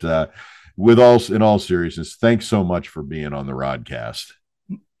knowledge, but in all seriousness, thanks so much for being on the Rodcast.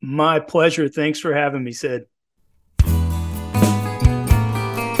 My pleasure. Thanks for having me, Sid.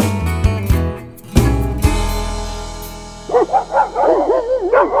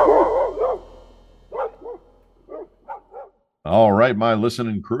 right, my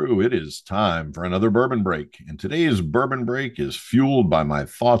listening crew, it is time for another bourbon break. And today's bourbon break is fueled by my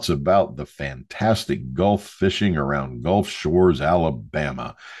thoughts about the fantastic Gulf fishing around Gulf Shores,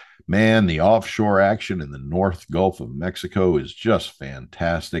 Alabama. Man, the offshore action in the North Gulf of Mexico is just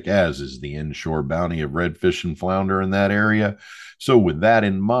fantastic, as is the inshore bounty of redfish and flounder in that area. So, with that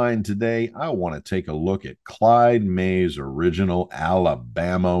in mind today, I want to take a look at Clyde May's original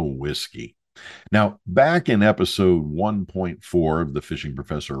Alabama whiskey. Now, back in episode 1.4 of the Fishing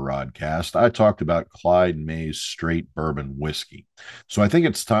Professor Rodcast, I talked about Clyde May's straight bourbon whiskey. So I think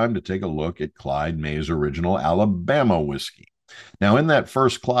it's time to take a look at Clyde May's original Alabama whiskey. Now, in that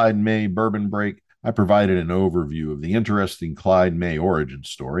first Clyde May bourbon break, I provided an overview of the interesting Clyde May origin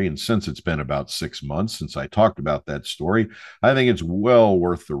story, and since it's been about 6 months since I talked about that story, I think it's well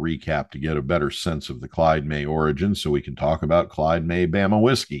worth the recap to get a better sense of the Clyde May origin so we can talk about Clyde May Bama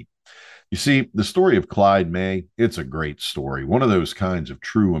whiskey. You see, the story of Clyde May, it's a great story, one of those kinds of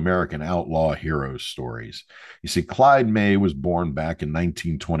true American outlaw hero stories. You see, Clyde May was born back in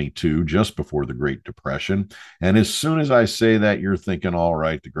 1922, just before the Great Depression. And as soon as I say that, you're thinking, all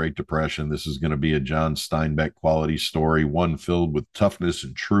right, the Great Depression, this is going to be a John Steinbeck quality story, one filled with toughness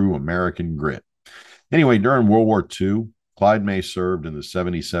and true American grit. Anyway, during World War II, Clyde May served in the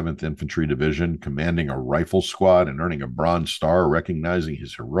 77th Infantry Division, commanding a rifle squad and earning a Bronze Star, recognizing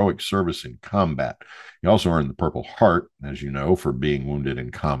his heroic service in combat. He also earned the Purple Heart, as you know, for being wounded in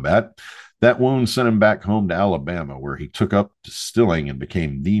combat. That wound sent him back home to Alabama, where he took up distilling and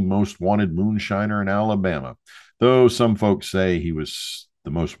became the most wanted moonshiner in Alabama, though some folks say he was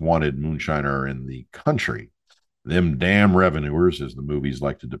the most wanted moonshiner in the country. Them damn revenuers, as the movies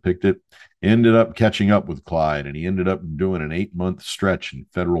like to depict it, ended up catching up with Clyde, and he ended up doing an 8-month stretch in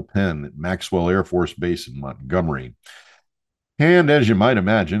federal pen at Maxwell Air Force Base in Montgomery. And as you might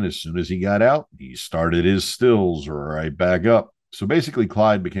imagine, as soon as he got out, he started his stills right back up. So basically,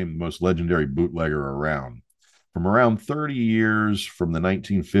 Clyde became the most legendary bootlegger around. From around 30 years, from the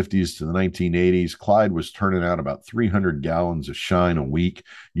 1950s to the 1980s, Clyde was turning out about 300 gallons of shine a week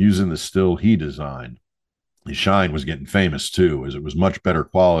using the still he designed. His shine was getting famous too, as it was much better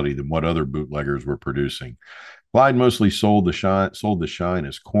quality than what other bootleggers were producing. Clyde mostly sold the shine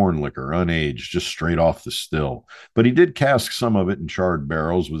as corn liquor, unaged, just straight off the still. But he did cask some of it in charred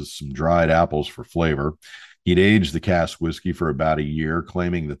barrels with some dried apples for flavor. He'd aged the cask whiskey for about a year,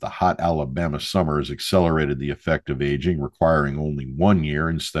 claiming that the hot Alabama summers accelerated the effect of aging, requiring only 1 year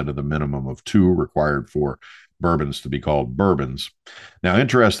instead of the minimum of 2 required for bourbons to be called bourbons. Now,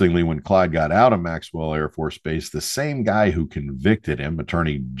 interestingly, when Clyde got out of Maxwell Air Force Base, the same guy who convicted him,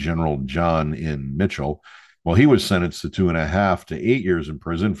 Attorney General John N. Mitchell, well, he was sentenced to 2.5 to 8 years in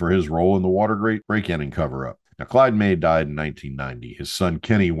prison for his role in the Watergate break-in and cover-up. Now, Clyde May died in 1990. His son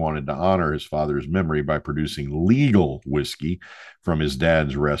Kenny wanted to honor his father's memory by producing legal whiskey from his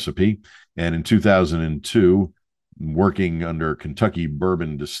dad's recipe. And in 2002, working under Kentucky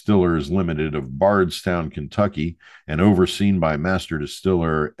Bourbon Distillers Limited of Bardstown, Kentucky, and overseen by master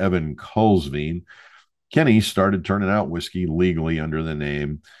distiller Evan Kulsveen, Kenny started turning out whiskey legally under the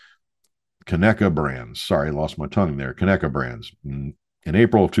name Conecuh Brands. Sorry, I lost my tongue there. Conecuh Brands. In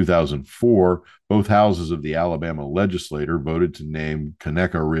April of 2004, both houses of the Alabama legislature voted to name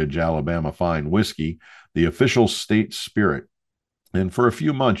Conecuh Ridge Alabama Fine Whiskey the official state spirit. And for a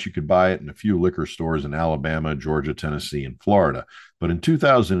few months, you could buy it in a few liquor stores in Alabama, Georgia, Tennessee, and Florida. But in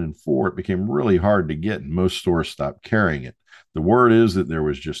 2004, it became really hard to get, and most stores stopped carrying it. The word is that there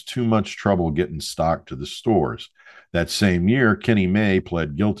was just too much trouble getting stock to the stores. That same year, Kenny May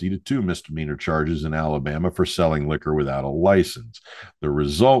pled guilty to 2 misdemeanor charges in Alabama for selling liquor without a license. The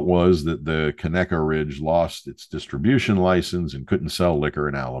result was that the Conecuh Ridge lost its distribution license and couldn't sell liquor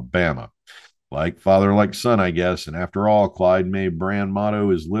in Alabama. Like father, like son, I guess. And after all, Clyde May brand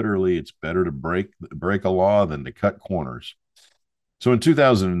motto is literally, it's better to break a law than to cut corners. So in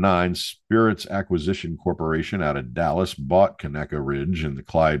 2009, Spirits Acquisition Corporation out of Dallas bought Conecuh Ridge, and the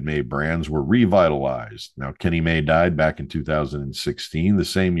Clyde May brands were revitalized. Now, Kenny May died back in 2016, the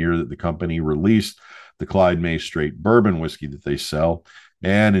same year that the company released the Clyde May straight bourbon whiskey that they sell.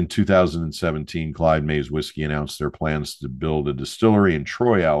 And in 2017, Clyde May's Whiskey announced their plans to build a distillery in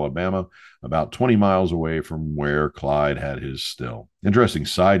Troy, Alabama, about 20 miles away from where Clyde had his still. Interesting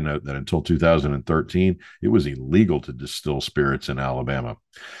side note that until 2013, it was illegal to distill spirits in Alabama.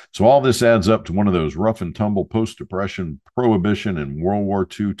 So all this adds up to one of those rough and tumble post-depression, prohibition, and World War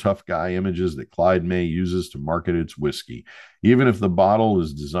II tough guy images that Clyde May uses to market its whiskey. Even if the bottle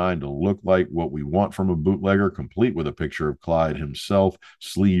is designed to look like what we want from a bootlegger, complete with a picture of Clyde himself,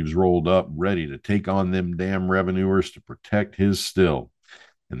 sleeves rolled up, ready to take on them damn revenuers to protect his still.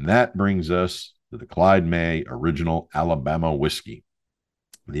 And that brings us to the Clyde May Original Alabama Whiskey.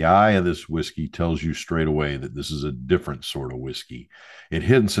 The eye of this whiskey tells you straight away that this is a different sort of whiskey. It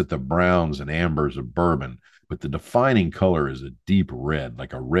hints at the browns and ambers of bourbon, but the defining color is a deep red,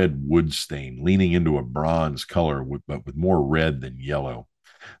 like a red wood stain, leaning into a bronze color, but with more red than yellow.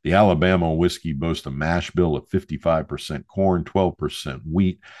 The Alabama whiskey boasts a mash bill of 55% corn, 12%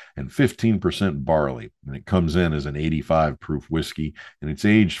 wheat, and 15% barley. And it comes in as an 85 proof whiskey, and it's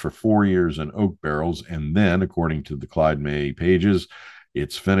aged for 4 years in oak barrels. And then, according to the Clyde May pages,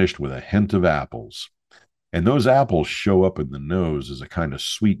 it's finished with a hint of apples. And those apples show up in the nose as a kind of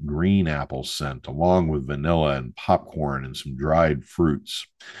sweet green apple scent, along with vanilla and popcorn and some dried fruits.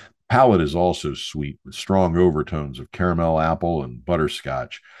 Palate is also sweet with strong overtones of caramel apple and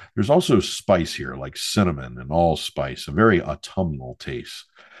butterscotch. There's also spice here, like cinnamon and allspice, a very autumnal taste.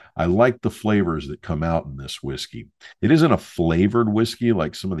 I like the flavors that come out in this whiskey. It isn't a flavored whiskey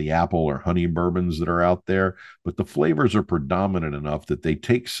like some of the apple or honey bourbons that are out there, but the flavors are predominant enough that they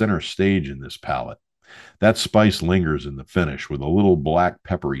take center stage in this palate. That spice lingers in the finish with a little black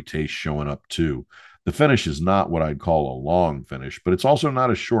peppery taste showing up too. The finish is not what I'd call a long finish, but it's also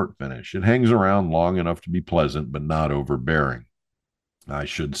not a short finish. It hangs around long enough to be pleasant, but not overbearing. I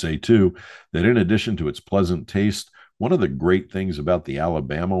should say, too, that in addition to its pleasant taste, one of the great things about the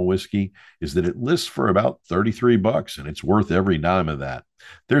Alabama whiskey is that it lists for about $33, and it's worth every dime of that.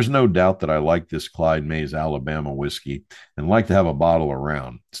 There's no doubt that I like this Clyde May's Alabama whiskey and like to have a bottle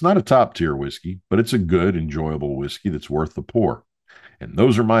around. It's not a top-tier whiskey, but it's a good, enjoyable whiskey that's worth the pour. And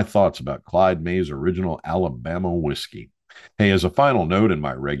those are my thoughts about Clyde May's Original Alabama Whiskey. Hey, as a final note in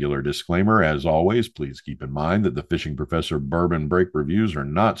my regular disclaimer, as always, please keep in mind that the Fishing Professor Bourbon Break reviews are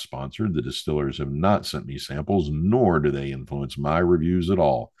not sponsored. The distillers have not sent me samples, nor do they influence my reviews at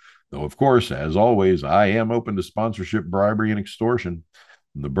all. Though, of course, as always, I am open to sponsorship, bribery, and extortion.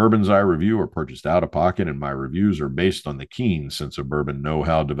 The bourbons I review are purchased out of pocket, and my reviews are based on the keen sense of bourbon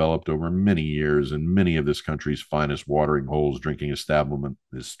know-how developed over many years in many of this country's finest watering holes, drinking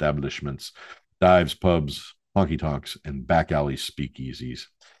establishments, dives, pubs, honky-tonks, and back alley speakeasies.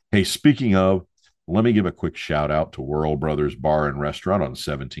 Hey, speaking of, let me give a quick shout out to Whirl Brothers Bar and Restaurant on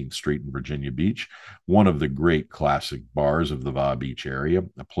 17th Street in Virginia Beach, one of the great classic bars of the Va Beach area,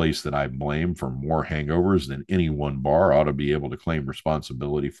 a place that I blame for more hangovers than any one bar ought to be able to claim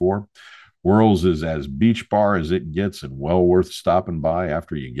responsibility for. Whirl's is as beach bar as it gets and well worth stopping by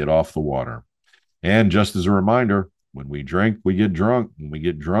after you get off the water. And just as a reminder, when we drink, we get drunk. When we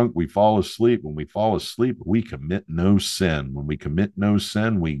get drunk, we fall asleep. When we fall asleep, we commit no sin. When we commit no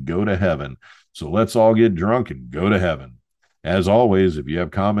sin, we go to heaven. So let's all get drunk and go to heaven. As always, if you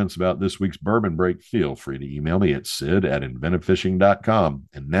have comments about this week's Bourbon Break, feel free to email me at sid@inventivefishing.com.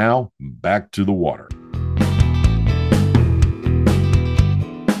 And now, back to the water.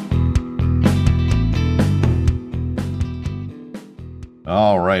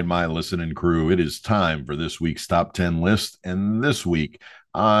 All right, my listening crew, it is time for this week's top 10 list. And this week,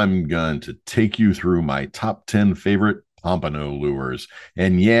 I'm going to take you through my top 10 favorite pompano lures.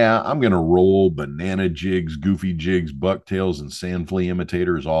 And yeah, I'm going to roll banana jigs, goofy jigs, bucktails, and sand flea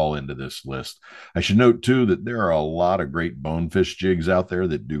imitators all into this list. I should note, too, that there are a lot of great bonefish jigs out there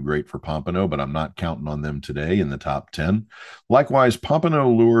that do great for pompano, but I'm not counting on them today in the top 10. Likewise, pompano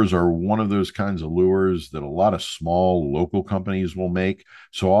lures are one of those kinds of lures that a lot of small local companies will make.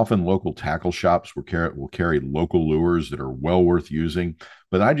 So often local tackle shops will carry local lures that are well worth using.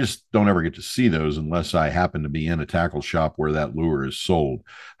 But I just don't ever get to see those unless I happen to be in a tackle shop where that lure is sold.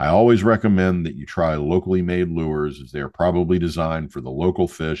 I always recommend that you try locally made lures, as they are probably designed for the local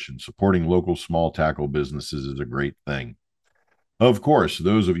fish, and supporting local small tackle businesses is a great thing. Of course,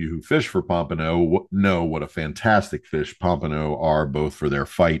 those of you who fish for pompano know what a fantastic fish pompano are, both for their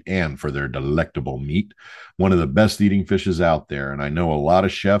fight and for their delectable meat. One of the best eating fishes out there, and I know a lot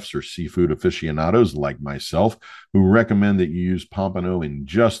of chefs or seafood aficionados like myself who recommend that you use pompano in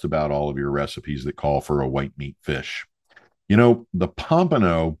just about all of your recipes that call for a white meat fish. You know, the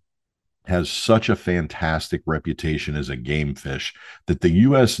pompano has such a fantastic reputation as a game fish that the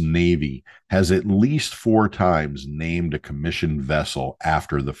U.S. Navy has at least 4 times named a commissioned vessel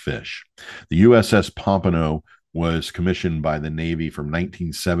after the fish. The USS Pompano was commissioned by the Navy from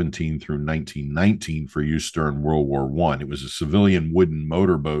 1917 through 1919 for use during World War I. It was a civilian wooden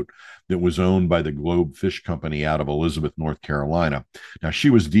motorboat that was owned by the Globe Fish Company out of Elizabeth, North Carolina. Now, she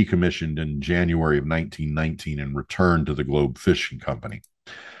was decommissioned in January of 1919 and returned to the Globe Fishing Company.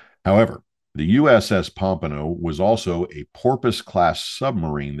 However, The USS Pompano was also a Porpoise-class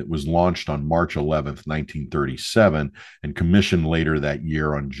submarine that was launched on March 11th, 1937, and commissioned later that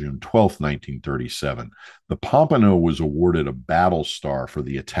year on June 12th, 1937. The Pompano was awarded a battle star for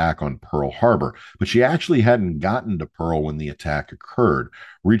the attack on Pearl Harbor, but she actually hadn't gotten to Pearl when the attack occurred.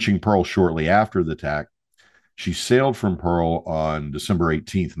 Reaching Pearl shortly after the attack, she sailed from Pearl on December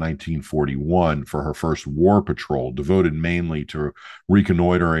 18th, 1941, for her first war patrol, devoted mainly to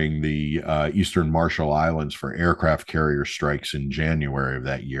reconnoitering the Eastern Marshall Islands for aircraft carrier strikes in January of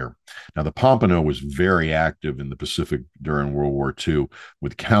that year. Now, the Pompano was very active in the Pacific during World War II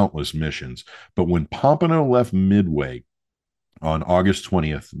with countless missions. But when Pompano left Midway on August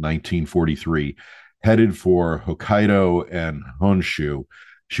 20th, 1943, headed for Hokkaido and Honshu,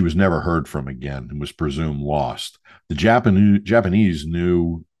 she was never heard from again and was presumed lost. The Japanese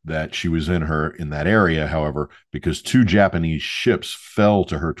knew that she was in that area, however, because two Japanese ships fell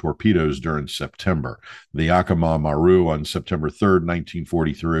to her torpedoes during September. The Yakima Maru on September 3rd,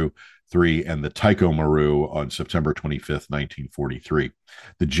 1943, and the Taiko Maru on September 25th, 1943.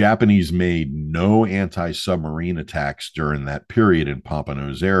 The Japanese made no anti-submarine attacks during that period in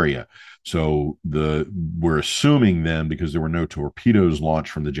Pompano's area. So we're assuming then, because there were no torpedoes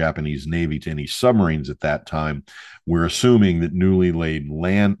launched from the Japanese Navy to any submarines at that time, we're assuming that newly laid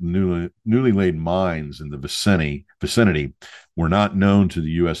mines in the vicinity were not known to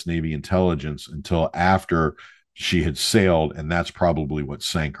the U.S. Navy intelligence until after she had sailed, and that's probably what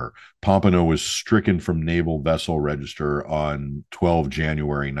sank her. Pompano was stricken from Naval Vessel Register on 12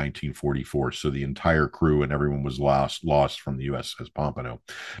 January 1944, so the entire crew and everyone was lost from the USS Pompano.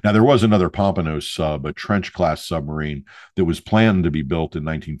 Now, there was another Pompano sub, a trench-class submarine that was planned to be built in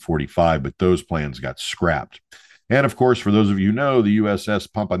 1945, but those plans got scrapped. And of course, for those of you who know, the USS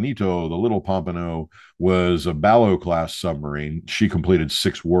Pompanito, the Little Pompano, was a Ballo-class submarine. She completed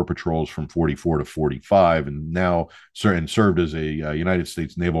 6 war patrols from 44 to 45, and served as a United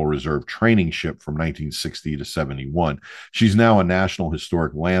States Naval Reserve training ship from 1960 to 71. She's now a National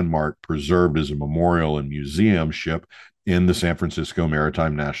Historic Landmark, preserved as a memorial and museum ship in the San Francisco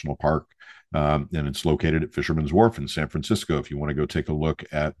Maritime National Park. And it's located at Fisherman's Wharf in San Francisco if you want to go take a look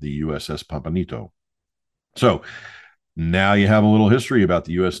at the USS Pompanito. So now you have a little history about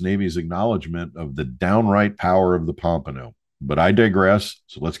the U.S. Navy's acknowledgement of the downright power of the Pompano. But I digress.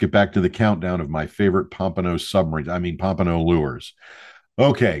 So let's get back to the countdown of my favorite Pompano Pompano lures.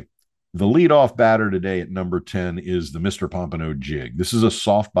 Okay. The leadoff batter today at number 10 is the Mr. Pompano jig. This is a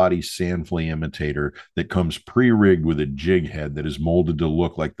soft body sand flea imitator that comes pre-rigged with a jig head that is molded to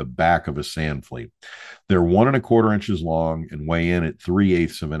look like the back of a sand flea. They're 1¼ inches long and weigh in at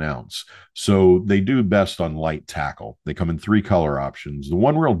 3/8 of an ounce. So they do best on light tackle. They come in 3 color options. The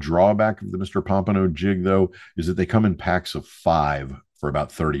one real drawback of the Mr. Pompano jig, though, is that they come in packs of 5 for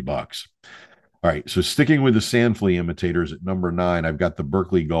about $30. All right, so sticking with the sand flea imitators at number 9, I've got the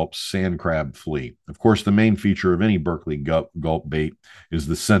Berkley Gulp Sand Crab Flea. Of course, the main feature of any Berkley Gulp bait is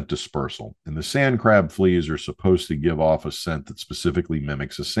the scent dispersal. And the sand crab fleas are supposed to give off a scent that specifically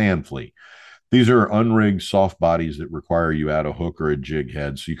mimics a sand flea. These are unrigged soft bodies that require you add a hook or a jig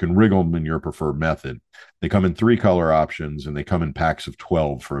head, so you can rig them in your preferred method. They come in 3 color options, and they come in packs of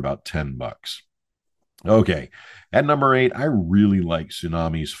 12 for about $10. Okay, at number 8, I really like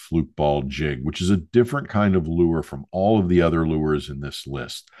Tsunami's Fluke Ball Jig, which is a different kind of lure from all of the other lures in this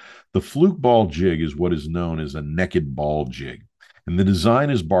list. The Fluke Ball Jig is what is known as a naked ball jig, and the design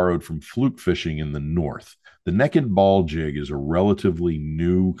is borrowed from fluke fishing in the North. The naked ball jig is a relatively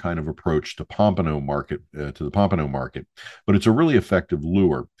new kind of approach to the pompano market, but it's a really effective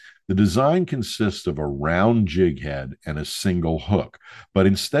lure. The design consists of a round jig head and a single hook, but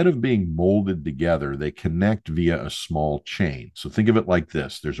instead of being molded together, they connect via a small chain. So think of it like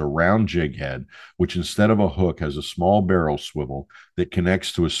this. There's a round jig head, which instead of a hook has a small barrel swivel that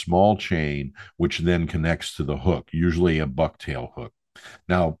connects to a small chain, which then connects to the hook, usually a bucktail hook.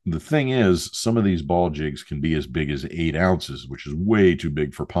 Now, the thing is, some of these ball jigs can be as big as 8 ounces, which is way too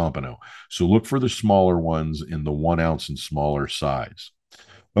big for pompano. So look for the smaller ones in the 1 ounce and smaller size.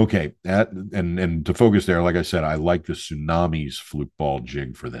 Okay, and to focus there, like I said, I like the Tsunami's Fluke Ball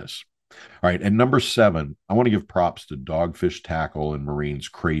Jig for this. All right, at number 7, I want to give props to Dogfish Tackle and Marine's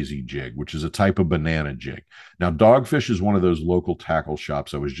Crazy Jig, which is a type of banana jig. Now, Dogfish is one of those local tackle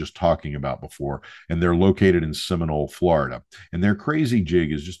shops I was just talking about before, and they're located in Seminole, Florida. And their Crazy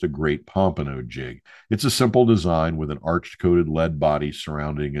Jig is just a great pompano jig. It's a simple design with an arched-coated lead body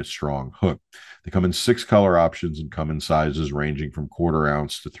surrounding a strong hook. They come in 6 color options and come in sizes ranging from 1/4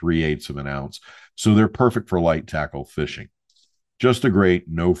 ounce to 3/8 of an ounce, so they're perfect for light tackle fishing. Just a great,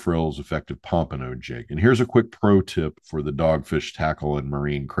 no-frills, effective pompano jig. And here's a quick pro tip for the Dogfish Tackle and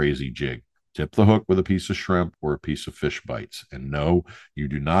Marine Crazy Jig. Tip the hook with a piece of shrimp or a piece of fish bites. And no, you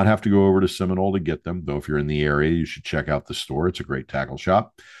do not have to go over to Seminole to get them, though if you're in the area, you should check out the store. It's a great tackle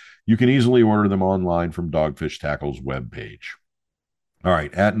shop. You can easily order them online from Dogfish Tackle's webpage. All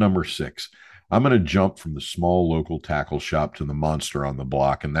right, at number 6, I'm going to jump from the small local tackle shop to the monster on the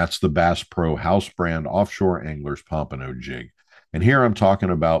block, and that's the Bass Pro House brand Offshore Anglers Pompano Jig. And here I'm talking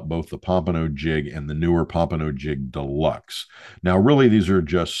about both the Pompano Jig and the newer Pompano Jig Deluxe. Now, really, these are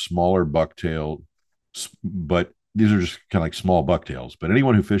just smaller bucktail, but these are just kind of like small bucktails. But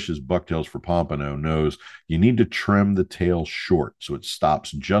anyone who fishes bucktails for pompano knows you need to trim the tail short so it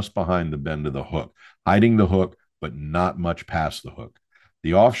stops just behind the bend of the hook, hiding the hook, but not much past the hook.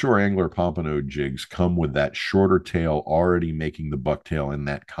 The Offshore Angler Pompano jigs come with that shorter tail already making the bucktail in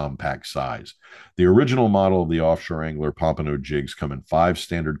that compact size. The original model of the Offshore Angler Pompano jigs come in 5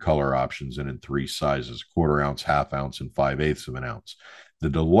 standard color options and in 3 sizes, 1/4 ounce, 1/2 ounce, and 5/8 of an ounce. The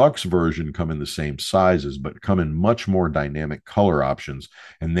deluxe version come in the same sizes, but come in much more dynamic color options,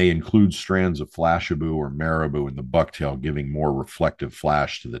 and they include strands of flashabou or marabou in the bucktail, giving more reflective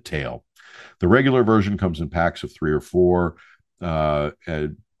flash to the tail. The regular version comes in packs of 3 or 4. The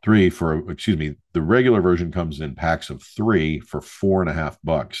regular version comes in packs of 3 for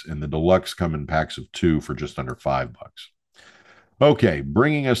 $4.50, and the deluxe come in packs of 2 for just under $5. Okay,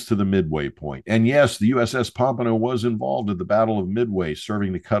 bringing us to the midway point. And yes, the USS Pompano was involved in the Battle of Midway,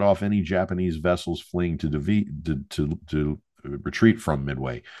 serving to cut off any Japanese vessels fleeing to retreat from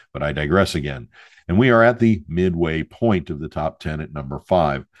Midway. But I digress again. And we are at the midway point of the top 10 at number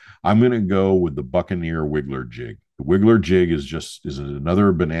 5. I'm going to go with the Buccaneer Wiggler jig. The Wiggler jig is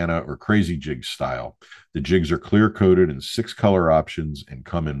another banana or crazy jig style. The jigs are clear coated in 6 color options and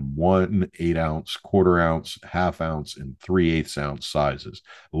come in 1 8-ounce, 1/4 ounce, 1/2 ounce, and 3/8 ounce sizes.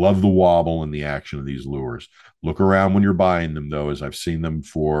 Love the wobble and the action of these lures. Look around when you're buying them, though, as I've seen them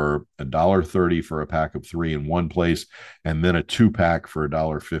for $1.30 for a pack of 3 in one place, and then a 2-pack for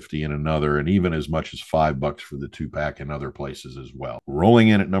 $1.50 in another, and even as much as $5 for the 2-pack in other places as well. Rolling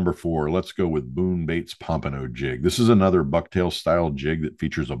in at number 4, let's go with Boone Baits Pompano Jig. This is another bucktail style jig that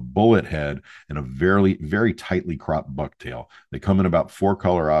features a bullet head and a very tightly cropped bucktail. They come in about 4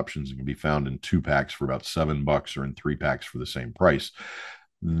 color options and can be found in 2-packs for about $7 or in 3-packs for the same price.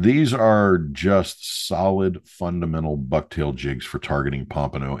 These are just solid, fundamental bucktail jigs for targeting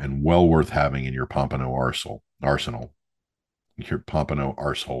pompano and well worth having in your pompano arsenal. Your pompano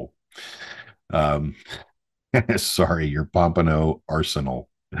arsehole. Sorry, your pompano arsenal.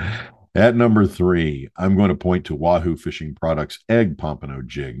 At number 3, I'm going to point to Wahoo Fishing Products Egg Pompano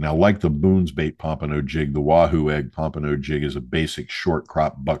Jig. Now, like the Boone's Bait Pompano Jig, the Wahoo Egg Pompano Jig is a basic short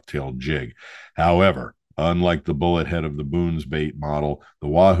crop bucktail jig. However, unlike the bullet head of the Boone's Bait model, the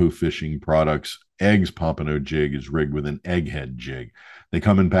Wahoo Fishing Products Eggs Pompano Jig is rigged with an egghead jig. They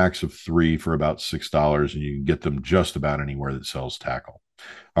come in packs of 3 for about $6, and you can get them just about anywhere that sells tackle.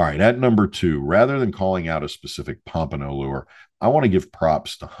 All right, at number 2, rather than calling out a specific pompano lure, I want to give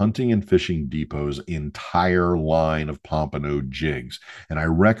props to Hunting and Fishing Depot's entire line of pompano jigs. And I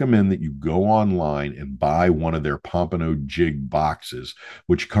recommend that you go online and buy one of their pompano jig boxes,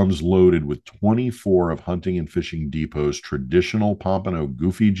 which comes loaded with 24 of Hunting and Fishing Depot's traditional pompano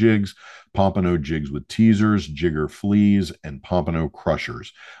goofy jigs, pompano jigs with teasers, jigger fleas, and pompano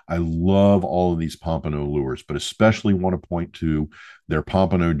crushers. I love all of these pompano lures, but especially want to point to their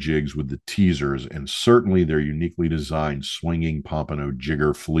pompano jigs with the teasers, and certainly their uniquely designed swinging pompano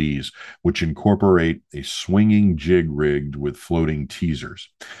jigger fleas, which incorporate a swinging jig rigged with floating teasers.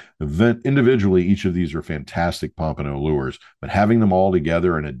 Individually, each of these are fantastic pompano lures, but having them all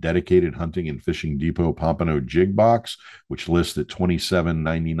together in a dedicated Hunting and Fishing Depot pompano jig box, which lists at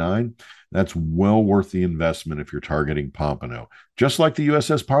 $27.99, that's well worth the investment if you're targeting pompano, just like the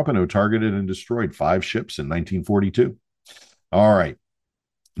USS Pompano targeted and destroyed 5 ships in 1942. All right.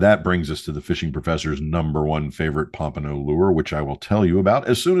 That brings us to the fishing professor's number 1 favorite pompano lure, which I will tell you about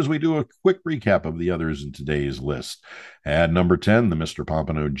as soon as we do a quick recap of the others in today's list. At number 10, the Mr.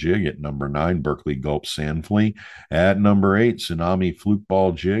 Pompano Jig. At number 9, Berkley Gulp Sand Flea. At number 8, Tsunami Fluke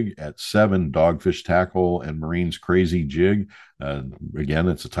Ball Jig. At 7, Dogfish Tackle and Marine's Crazy Jig. Again,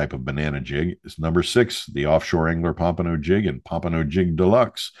 it's a type of banana jig. It's number 6, the Offshore Angler Pompano Jig and Pompano Jig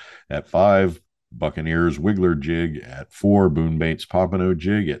Deluxe. At 5, Buccaneers Wiggler Jig. At 4, Boone Baits Pompano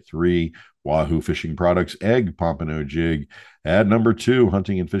Jig. At 3, Wahoo Fishing Products Egg Pompano Jig. At number 2,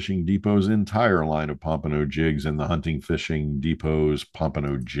 Hunting and Fishing Depot's entire line of pompano jigs and the Hunting Fishing Depot's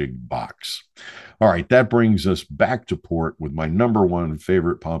pompano jig box. All right, that brings us back to port with my number 1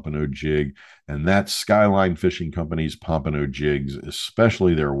 favorite pompano jig, and that's Skyline Fishing Company's pompano jigs,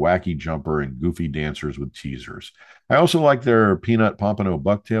 especially their wacky jumper and goofy dancers with teasers. I also like their peanut pompano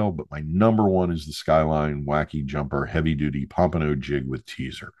bucktail, but my number 1 is the Skyline wacky jumper heavy-duty pompano jig with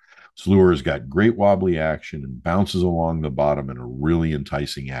teaser. This lure has got great wobbly action and bounces along the bottom in a really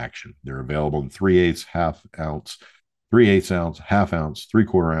enticing action. They're available in 3/8, half ounce, 3/8 ounce, half ounce,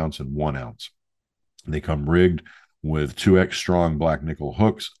 3/4 ounce, and 1 ounce. They come rigged with 2X strong black nickel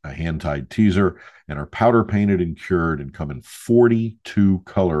hooks, a hand-tied teaser, and are powder painted and cured and come in 42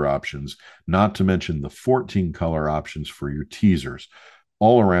 color options, not to mention the 14 color options for your teasers.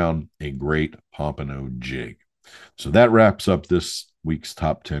 All around a great pompano jig. So that wraps up this week's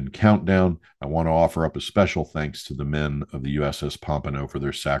top 10 countdown. I want to offer up a special thanks to the men of the USS Pompano for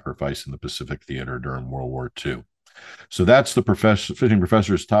their sacrifice in the Pacific Theater during World War II. So that's the Fishing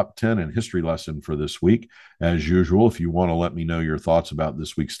Professor's Top 10 and history lesson for this week. As usual, if you want to let me know your thoughts about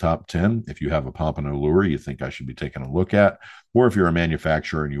this week's Top 10, if you have a pompano lure you think I should be taking a look at, or if you're a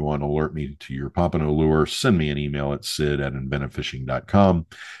manufacturer and you want to alert me to your pompano lure, send me an email at sid@inventivefishing.com.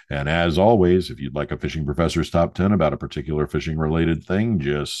 And as always, if you'd like a Fishing Professor's Top 10 about a particular fishing-related thing,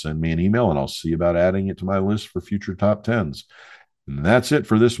 just send me an email and I'll see about adding it to my list for future Top 10s. And that's it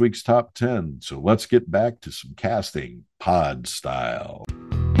for this week's Top 10. So let's get back to some casting pod style.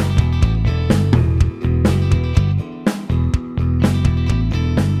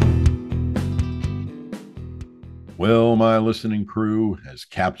 Well, my listening crew, as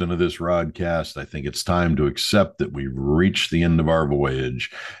captain of this rodcast, I think it's time to accept that we've reached the end of our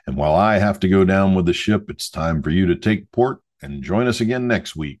voyage. And while I have to go down with the ship, it's time for you to take port and join us again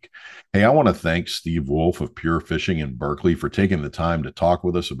next week. Hey, I want to thank Steve Woolf of Pure Fishing in Berkely for taking the time to talk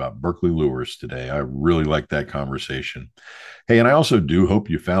with us about Berkley lures today. I really liked that conversation. Hey, and I also do hope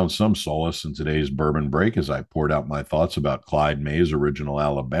you found some solace in today's bourbon break as I poured out my thoughts about Clyde May's original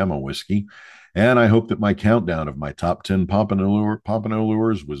Alabama whiskey. And I hope that my countdown of my top 10 pompano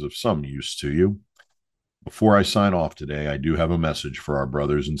lures was of some use to you. Before I sign off today, I do have a message for our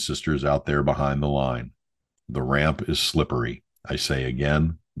brothers and sisters out there behind the line. The ramp is slippery. I say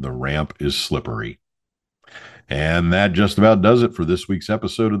again, the ramp is slippery. And that just about does it for this week's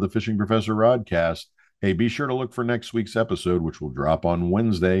episode of the Fishing Professor Rodcast. Hey, be sure to look for next week's episode, which will drop on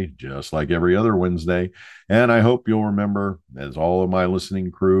Wednesday, just like every other Wednesday. And I hope you'll remember, as all of my listening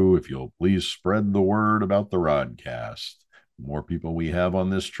crew, if you'll please spread the word about the Rodcast. The more people we have on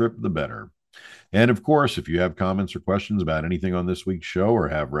this trip, the better. And of course, if you have comments or questions about anything on this week's show or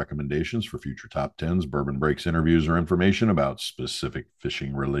have recommendations for future top 10s, bourbon breaks, interviews, or information about specific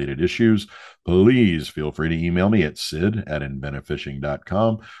fishing related issues, please feel free to email me at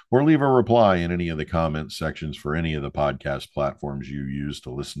sid@inventivefishing.com or leave a reply in any of the comment sections for any of the podcast platforms you use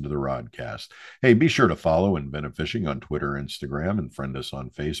to listen to the Rodcast. Hey, be sure to follow Inventive Fishing on Twitter, Instagram, and friend us on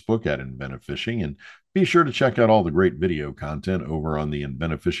Facebook at Inventive Fishing. And be sure to check out all the great video content over on the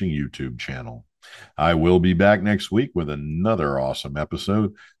Inventive Fishing YouTube channel. I will be back next week with another awesome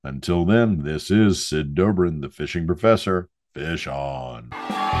episode. Until then, this is Sid Dobrin, the Fishing Professor. Fish on.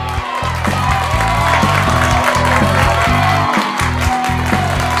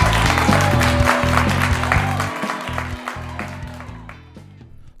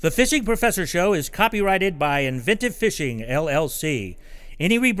 The Fishing Professor Show is copyrighted by Inventive Fishing, LLC.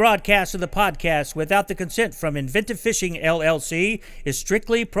 Any rebroadcast of the podcast without the consent from Inventive Fishing, LLC is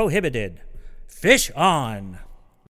strictly prohibited. Fish on!